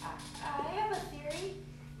 I have a theory.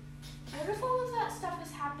 What if all of that stuff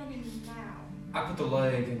is happening now? I put the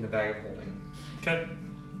leg in the bag of holding. Okay.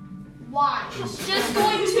 Why? It's just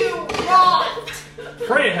going to rot.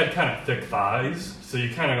 Freya had kind of thick thighs, so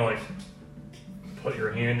you kind of like put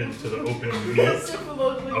your hand into the open meat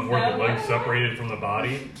of where the legs separated from the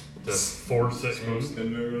body, to force it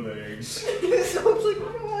in. no legs. So it's like,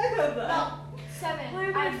 why do I have that? Well, 7. Why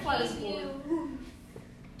am I I flat as gave you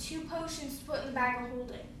 2 potions to put in the bag of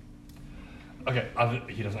holding. Okay,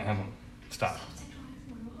 he doesn't have them. Stop.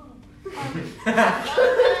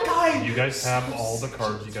 Guys, You guys have all the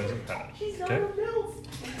cards you guys have had. he's not Okay? a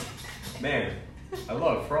MILF. Man, I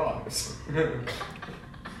love frogs.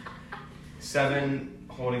 7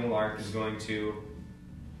 holding a lark is going to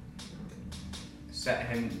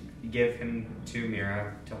give him to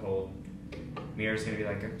Mira to hold. Mira's gonna be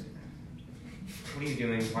like, what are you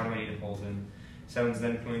doing? Why do I need to hold him? 7's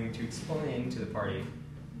then going to explain to the party,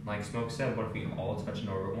 like Smoke said, what if we all touch an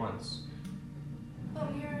orb at once? Oh,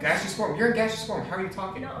 you're. Gaseous form. You're in gaseous form. How are you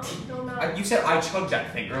talking? No, not. You said I chugged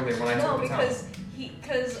that thing earlier when I No, took the time.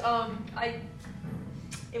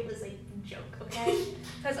 it was a joke, okay?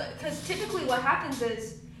 Because typically what happens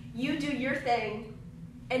is you do your thing,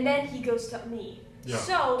 and then he goes to me. Yeah.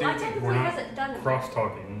 So I Dude, technically we're not hasn't done it.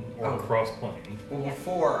 Cross-talking or Oh. cross-playing. Well, Yeah.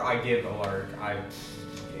 before I give a lark, I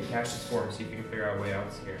gaseous form. See if you can figure out a way out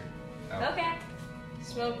here. Out. Okay.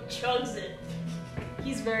 Smoke chugs it.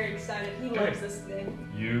 He's very excited. He Okay. loves this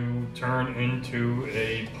thing. You turn into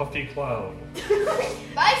a puffy cloud.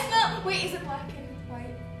 Bye, Smoke! Wait, is it black and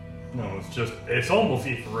white? No, it's almost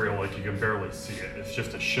ethereal, like you can barely see it. It's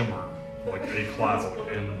just a shimmer, like a cloud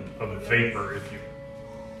of vapor, if you.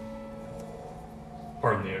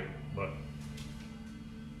 Pardon the but.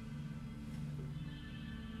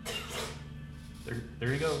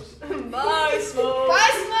 There he goes. Bye, Smoke. Bye,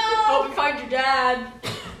 Smoke! Hope you find your dad.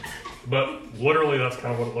 But literally, that's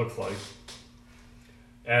kind of what it looks like.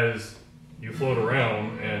 As you float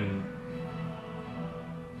around and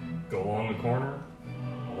go along a corner,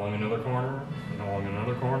 along another corner, and along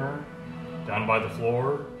another corner, down by the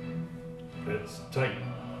floor, it's tight.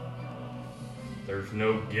 There's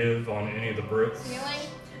no give on any of the bricks. Ceiling?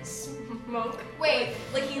 Smoke. Wait.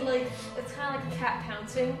 It's kind of like a cat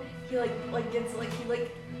pouncing. He gets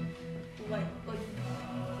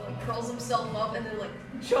curls himself up and then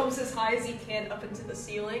jumps as high as he can up into the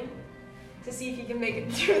ceiling to see if he can make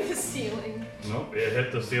it through the ceiling. Nope, it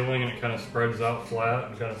hit the ceiling and it kind of spreads out flat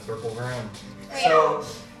and kind of circles around. Wait, So,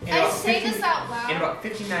 in I about say 50 this out loud. in about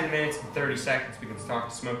 59 minutes and 30 seconds, we can talk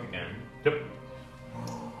to Smoke again. Yep.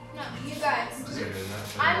 No, you guys.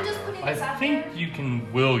 I'm just putting I this out think there. you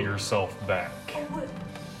can will yourself back. Oh,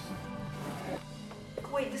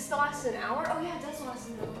 wait, this lasts an hour? Oh yeah, it does last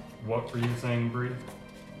an hour. What were you saying, Bree?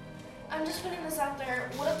 I'm just putting this out there.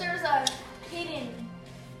 What if there's a hidden?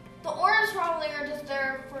 The orbs probably are just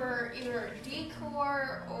there for either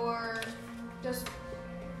decor or just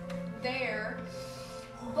there.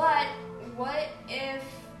 But what if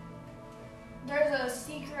there's a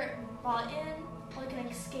secret button, like an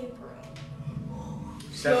escape room?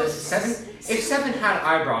 Seven. If 7 had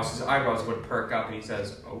eyebrows, his eyebrows would perk up, and he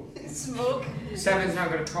says, "Oh." Smoke. 7's now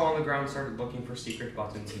going to crawl on the ground, and start looking for secret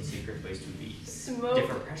buttons and secret places to be. Smoke.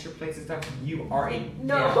 Different pressure plates and stuff. You are a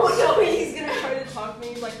No, yes. no, he's gonna try to talk to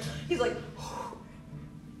me. He's like,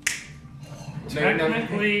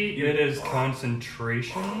 Technically, it is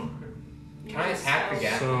concentration. Can I attack the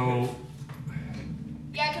gap? So,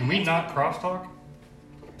 Yeah, can we not crosstalk?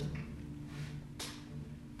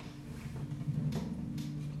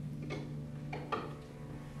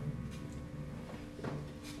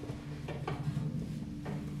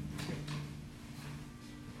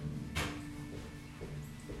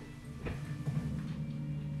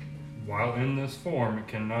 While in this form, it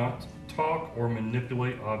cannot talk or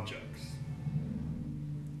manipulate objects.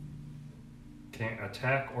 Can't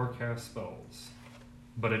attack or cast spells.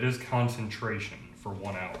 But it is concentration for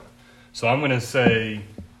 1 hour. So I'm going to say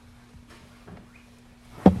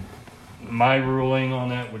my ruling on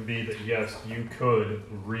that would be that yes, you could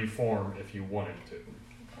reform if you wanted to.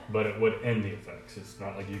 But it would end the effects. It's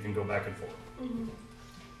not like you can go back and forth.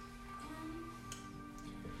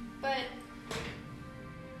 But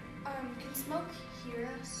can Smoke hear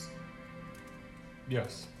us?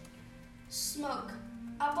 Yes. Smoke,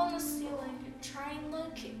 up on the ceiling, try and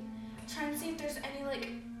look. Try and see if there's any like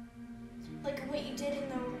what you did in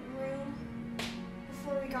the room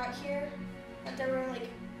before we got here. That there were like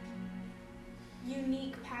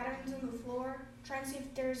unique patterns in the floor. Try and see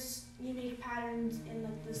if there's unique patterns in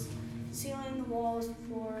like this ceiling, the walls, the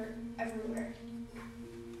floor, everywhere.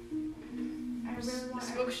 I really want.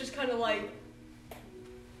 Smoke's just kind of like,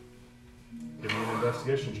 Give me an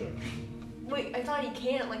investigation check. wait, I thought he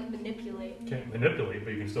can't manipulate. Can't manipulate,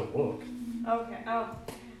 but you can still look. Okay. Oh.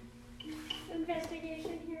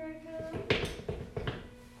 Investigation, here I come.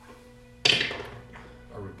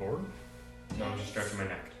 Are we bored? No, I'm just stretching my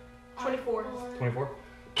neck. 24. 24?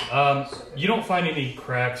 You don't find any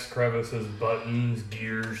cracks, crevices, buttons,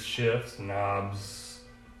 gears, shifts, knobs,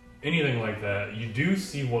 anything like that. You do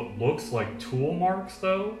see what looks like tool marks,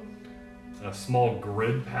 though. A small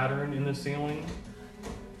grid pattern in the ceiling.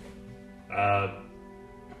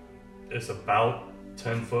 It's about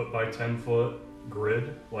 10 foot by 10 foot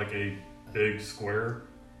grid, like a big square,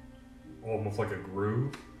 almost like a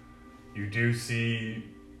groove. You do see,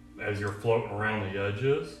 as you're floating around the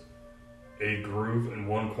edges, a groove in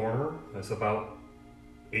one corner that's about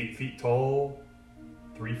 8 feet tall,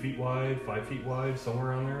 3 feet wide, 5 feet wide, somewhere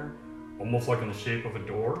around there, almost like in the shape of a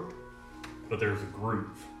door, but there's a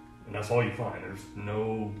groove, and that's all you find. There's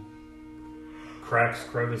no cracks,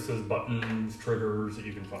 crevices, buttons, triggers that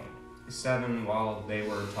you can find. Seven, while they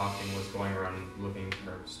were talking, was going around looking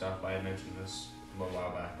for stuff. I had mentioned this a little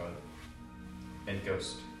while back, but and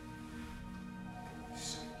Ghost.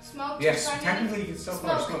 Smoke. Yes, Running. technically you can still call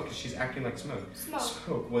her Smoke. Smoke because she's acting like Smoke. Smoke.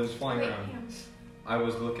 Smoke was flying Wait, around. him. I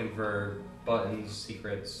was looking for buttons,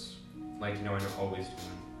 secrets, like I always do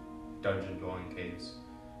in dungeon dwelling caves.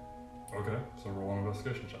 Okay, so roll an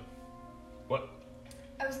investigation check.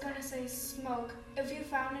 I was gonna say Smoke. If you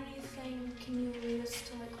found anything, can you lead us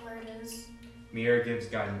to like where it is? Mira gives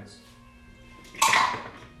guidance.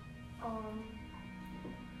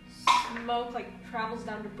 Smoke like travels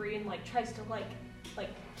down to Bree and like tries to like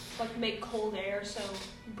make cold air so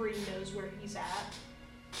Bree knows where he's at.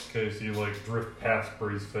 Okay, so you like drift past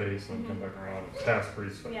Bree's face and come back around past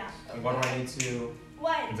Bree's face. Yeah. And what do I need to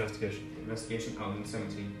What? Investigation. investigation? Oh, and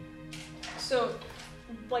 17. So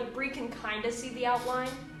like Bree can kind of see the outline.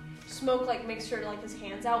 Smoke like makes sure to like his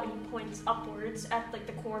hands out and he points upwards at like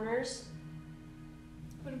the corners.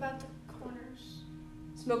 What about the corners?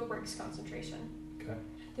 Smoke breaks concentration. Okay.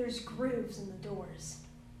 There's grooves in the doors.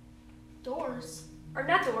 Doors. Or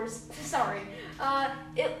not doors, sorry.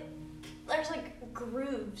 There's like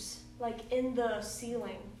grooves like in the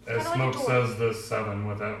ceiling. As Kinda Smoke like a door. says this 7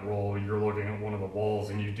 with that roll, you're looking at one of the walls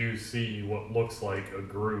and you do see what looks like a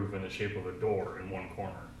groove in the shape of a door in one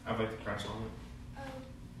corner. I'd like to crash on it.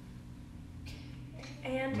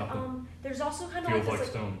 And Nothing. there's also kind of Feels like like this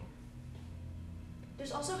stone.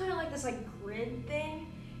 there's also kind of like this like grid thing.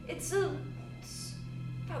 It's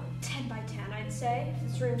about 10 by 10, I'd say.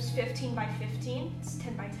 This room's 15 by 15. It's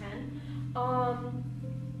 10 by 10.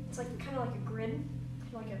 It's like kind of like a grid, kind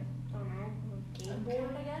of like a, I don't know, a game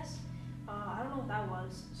board, I guess. I don't know what that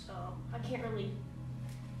was, so I can't really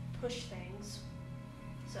push things.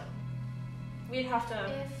 So we'd have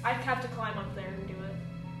to, I'd have to climb up there and do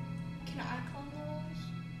it. Can I climb the walls?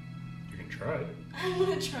 You can try. I'm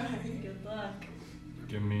gonna try. Good luck.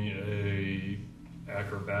 Give me a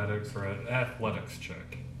acrobatics or an athletics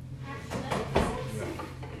check. Yeah.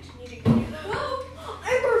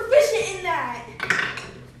 I'm proficient in that.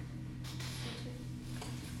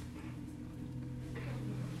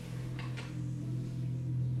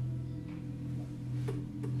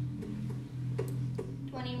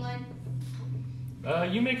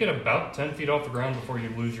 You make it about 10 feet off the ground before you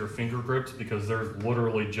lose your finger grips because there's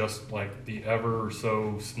literally just like the ever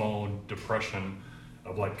so small depression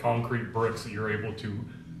of like concrete bricks that you're able to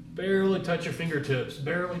barely touch your fingertips,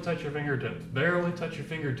 barely touch your fingertips, barely touch your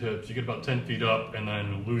fingertips. You get about 10 feet up and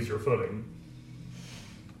then lose your footing.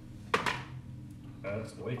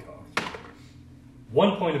 That's way cocked.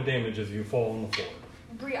 1 point of damage as you fall on the floor.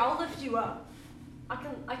 Bree, I'll lift you up. I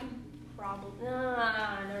can probably.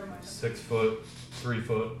 Never mind. 6 foot, 3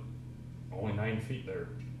 foot, only 9 feet there.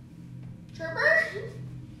 Trooper?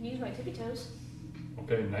 Use my tippy toes.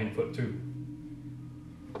 Okay, 9 foot 2.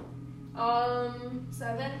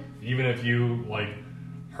 7. Even if you like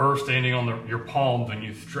her standing on your palms and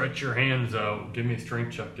you stretch your hands out, give me a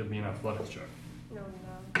strength check, give me an athletics check. No.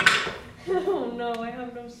 Oh no, I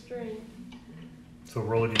have no strength. So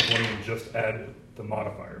roll a d20 and just add the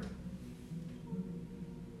modifier.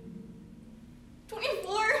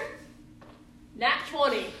 24. Nat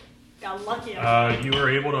 20. Got lucky. You were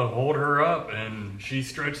able to hold her up and she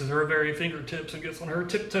stretches her very fingertips and gets on her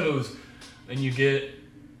tiptoes and you get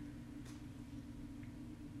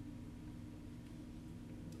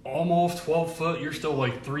almost 12 foot. You're still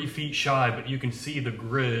like 3 feet shy, but you can see the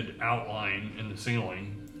grid outline in the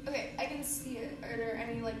ceiling. Okay, I can see it. Are there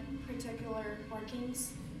any like particular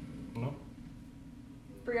markings? No?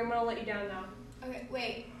 Bree, I'm gonna let you down now. Okay,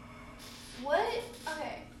 wait. What?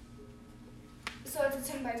 Okay. So it's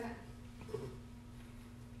a 10 by 10.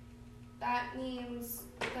 That means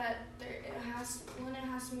that it has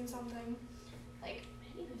to mean something. Like,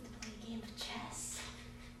 Maybe we have to play a game of chess.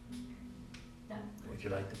 Would you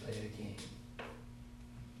like to play a game?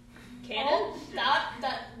 Cannon? oh,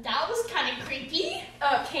 that was kind of creepy.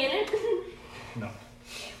 Cannon? No.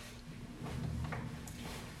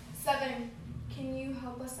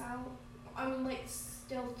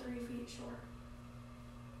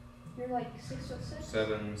 You're like 6'6".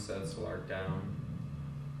 7 sets Lark down,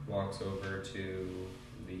 walks over to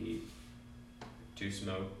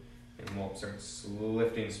Smoke, and Wulp starts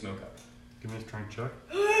lifting Smoke up. Give me a strength check.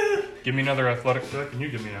 Give me another athletic check, and you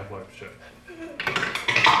give me an athletic check.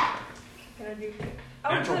 Can I do?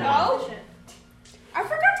 Natural good. one. Oh, I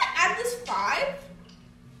forgot to add this 5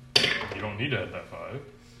 You don't need to add that 5.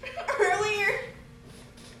 earlier.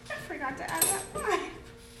 I forgot to add that 5.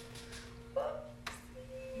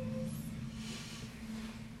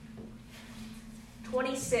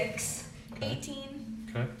 26. 18.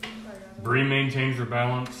 Okay. Bree maintains her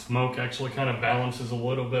balance. Smoke actually kind of balances a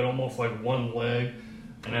little bit, almost like one leg.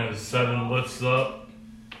 And as 7 lifts up,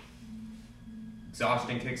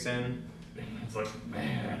 Exhaustion kicks in. it's like,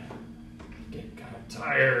 man, I'm getting kind of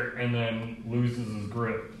tired. And then loses his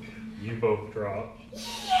grip. You both drop.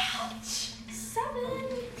 Ouch! 7.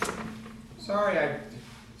 Sorry,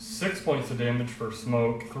 6 points of damage for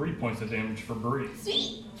Smoke, 3 points of damage for Bree.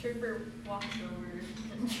 Sweet. Trooper walks over.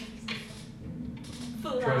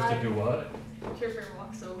 Tries to do what? Trooper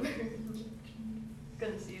walks over.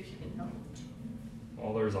 Gonna see if she can help.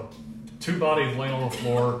 Well, there's 2 bodies laying on the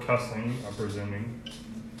floor, cussing, I'm presuming.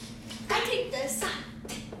 I take this.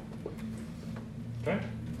 Okay.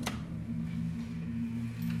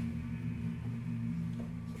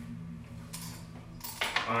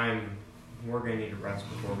 We're gonna need a rest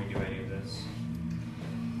before we do any of this.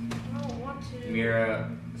 I don't want to. Mira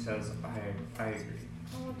says, I agree.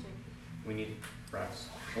 I want to. We need rest.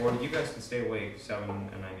 Or you guys can stay awake, 7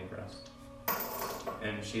 and I need rest.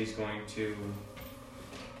 And she's going to...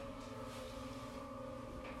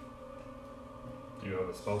 Do you have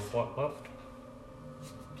a spell slot left?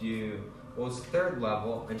 Well, it's 3rd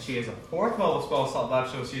level, and she has a 4th level spell slot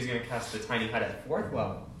left, so she's gonna cast the Tiny Hut at 4th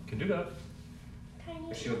level. Can do that.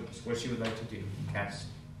 What she would like to do, cast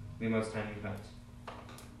the most tiny huts.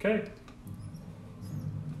 Okay.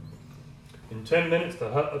 In 10 minutes, the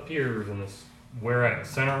hut appears in this. Where at?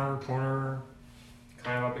 Center, corner?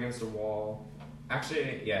 Kind of up against the wall.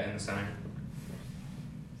 Actually, yeah, in the center.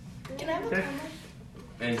 Can I have a Okay. timer?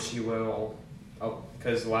 And she will... Oh,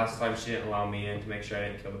 because last time she didn't allow me in to make sure I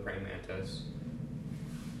didn't kill the praying mantis.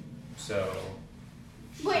 So...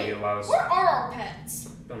 Wait, she allows... where are our pets?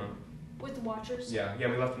 Don't know. With the Watchers. Yeah,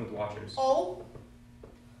 we left them with watchers. Oh.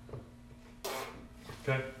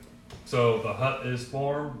 Okay. So the hut is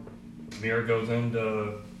formed. Mira goes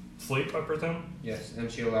into sleep, I presume? Yes,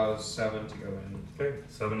 and she allows 7 to go in. Okay.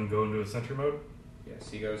 7 go into a sentry mode. Yes,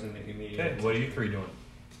 he goes into immediate. Okay. What are you 3 doing?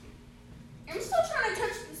 I'm still trying to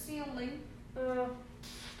touch the ceiling.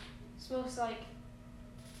 Smoke's like.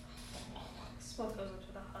 Smoke goes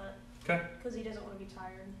into the hut. Okay. Because he doesn't want to be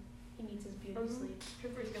tired. He needs his beauty sleep.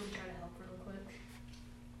 Trooper's gonna try to help real quick.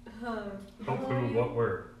 Help who, what,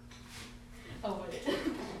 where? Oh wait.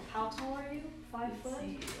 How tall are you? 5 Let's foot?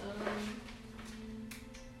 see.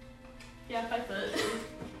 Yeah, 5 foot.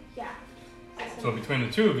 Yeah. So between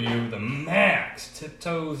the 2 of you, the max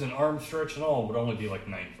tiptoes and arm stretch and all would only be like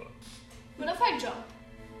 9 foot. What if I jump?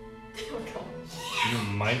 Oh god. You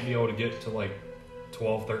might be able to get to like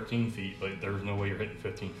 12, 13 feet, but there's no way you're hitting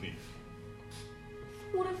 15 feet.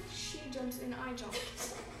 What if she jumps and I jump?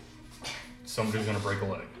 Somebody's gonna break a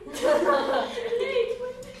leg.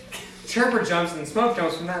 Chirper jumps and Smoke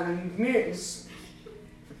jumps from that and mutes.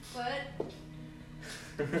 What?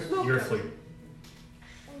 You're asleep.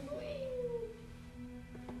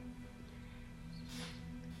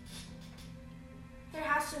 There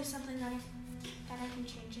has to be something that I can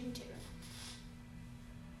change into.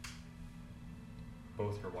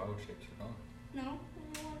 Both your wild shapes are gone. No?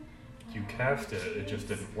 You cast it, it just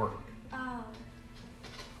didn't work. Oh.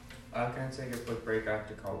 Can I take a quick break? I have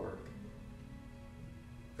to call work.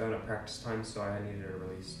 Going at practice time, so I needed to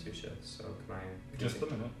release 2 shifts. So can I? Just a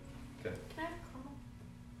minute. Can I have caramel?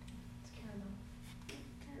 It's caramel.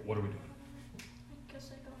 What are we doing? I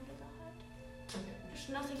guess I go into the hut. Okay. There's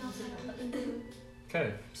nothing else I can do.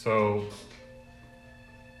 Okay, so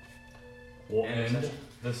we'll End end session.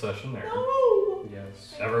 the session there.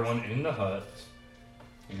 Yes. Everyone in the hut.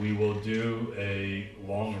 We will do a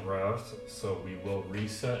long rest, so we will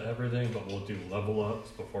reset everything, but we'll do level ups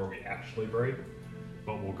before we actually break.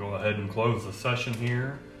 But we'll go ahead and close the session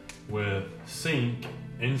here with Sync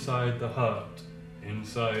inside the hut,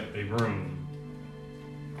 inside a room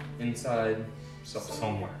Inside.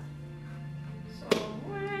 somewhere.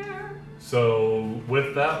 Somewhere. So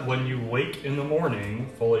with that, when you wake in the morning,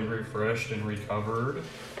 fully refreshed and recovered,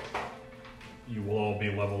 you will all be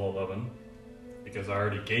level 11. Because I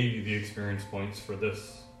already gave you the experience points for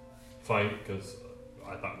this fight, because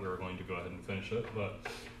I thought we were going to go ahead and finish it. But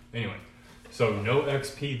anyway, so no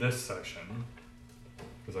XP this session,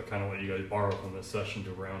 because I kind of let you guys borrow from this session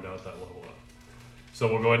to round out that level up. So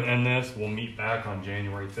we'll go ahead and end this. We'll meet back on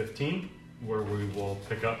January 15th, where we will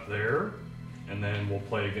pick up there, and then we'll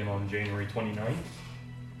play again on January 29th.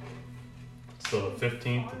 So the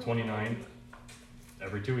 15th, the 29th,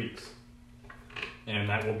 every 2 weeks. And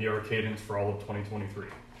that will be our cadence for all of 2023.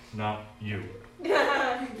 Not you.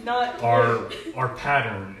 Not Our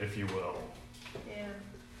pattern, if you will.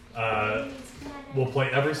 Yeah. We'll play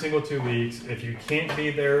every single 2 weeks. If you can't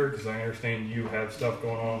be there, because I understand you have stuff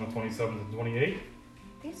going on the 27th and 28th. I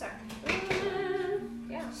think so.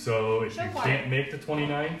 Yeah. So if Show you choir. can't make the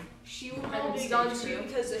 29th, She will And probably be stage gone crew. too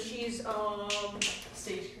because she's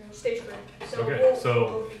Stage crew. stage crew. So Okay, we'll so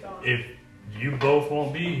both be gone. if you both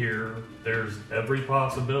won't be here, there's every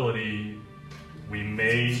possibility we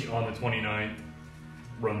may, on the 29th,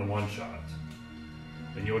 run the one shot.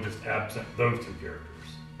 And you'll just absent those two characters.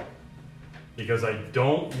 Because I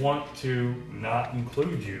don't want to not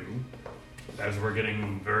include you as we're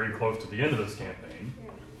getting very close to the end of this campaign.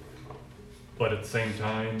 But at the same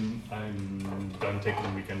time, I'm done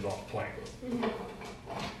taking weekends off playing.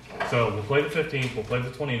 So we'll play the 15th, we'll play the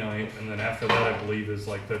 29th, and then after that I believe is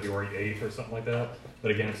like February 8th or something like that.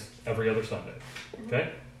 But again, it's every other Sunday.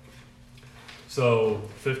 Okay? So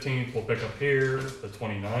 15th we'll pick up here, the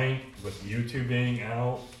 29th with you two being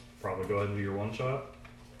out, probably go ahead and do your one shot.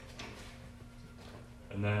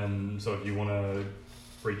 And then, so if you want to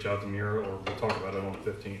reach out to Mira, or we'll talk about it on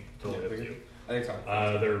the 15th, totally up to you. I think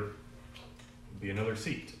so. There will be another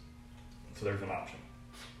seat, so there's an option.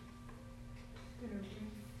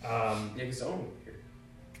 Yeah, because Owen will be here.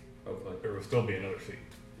 Hopefully. There will still be another seat.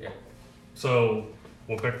 Yeah. So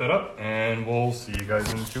we'll pick that up, and we'll see you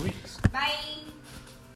guys in 2 weeks. Bye.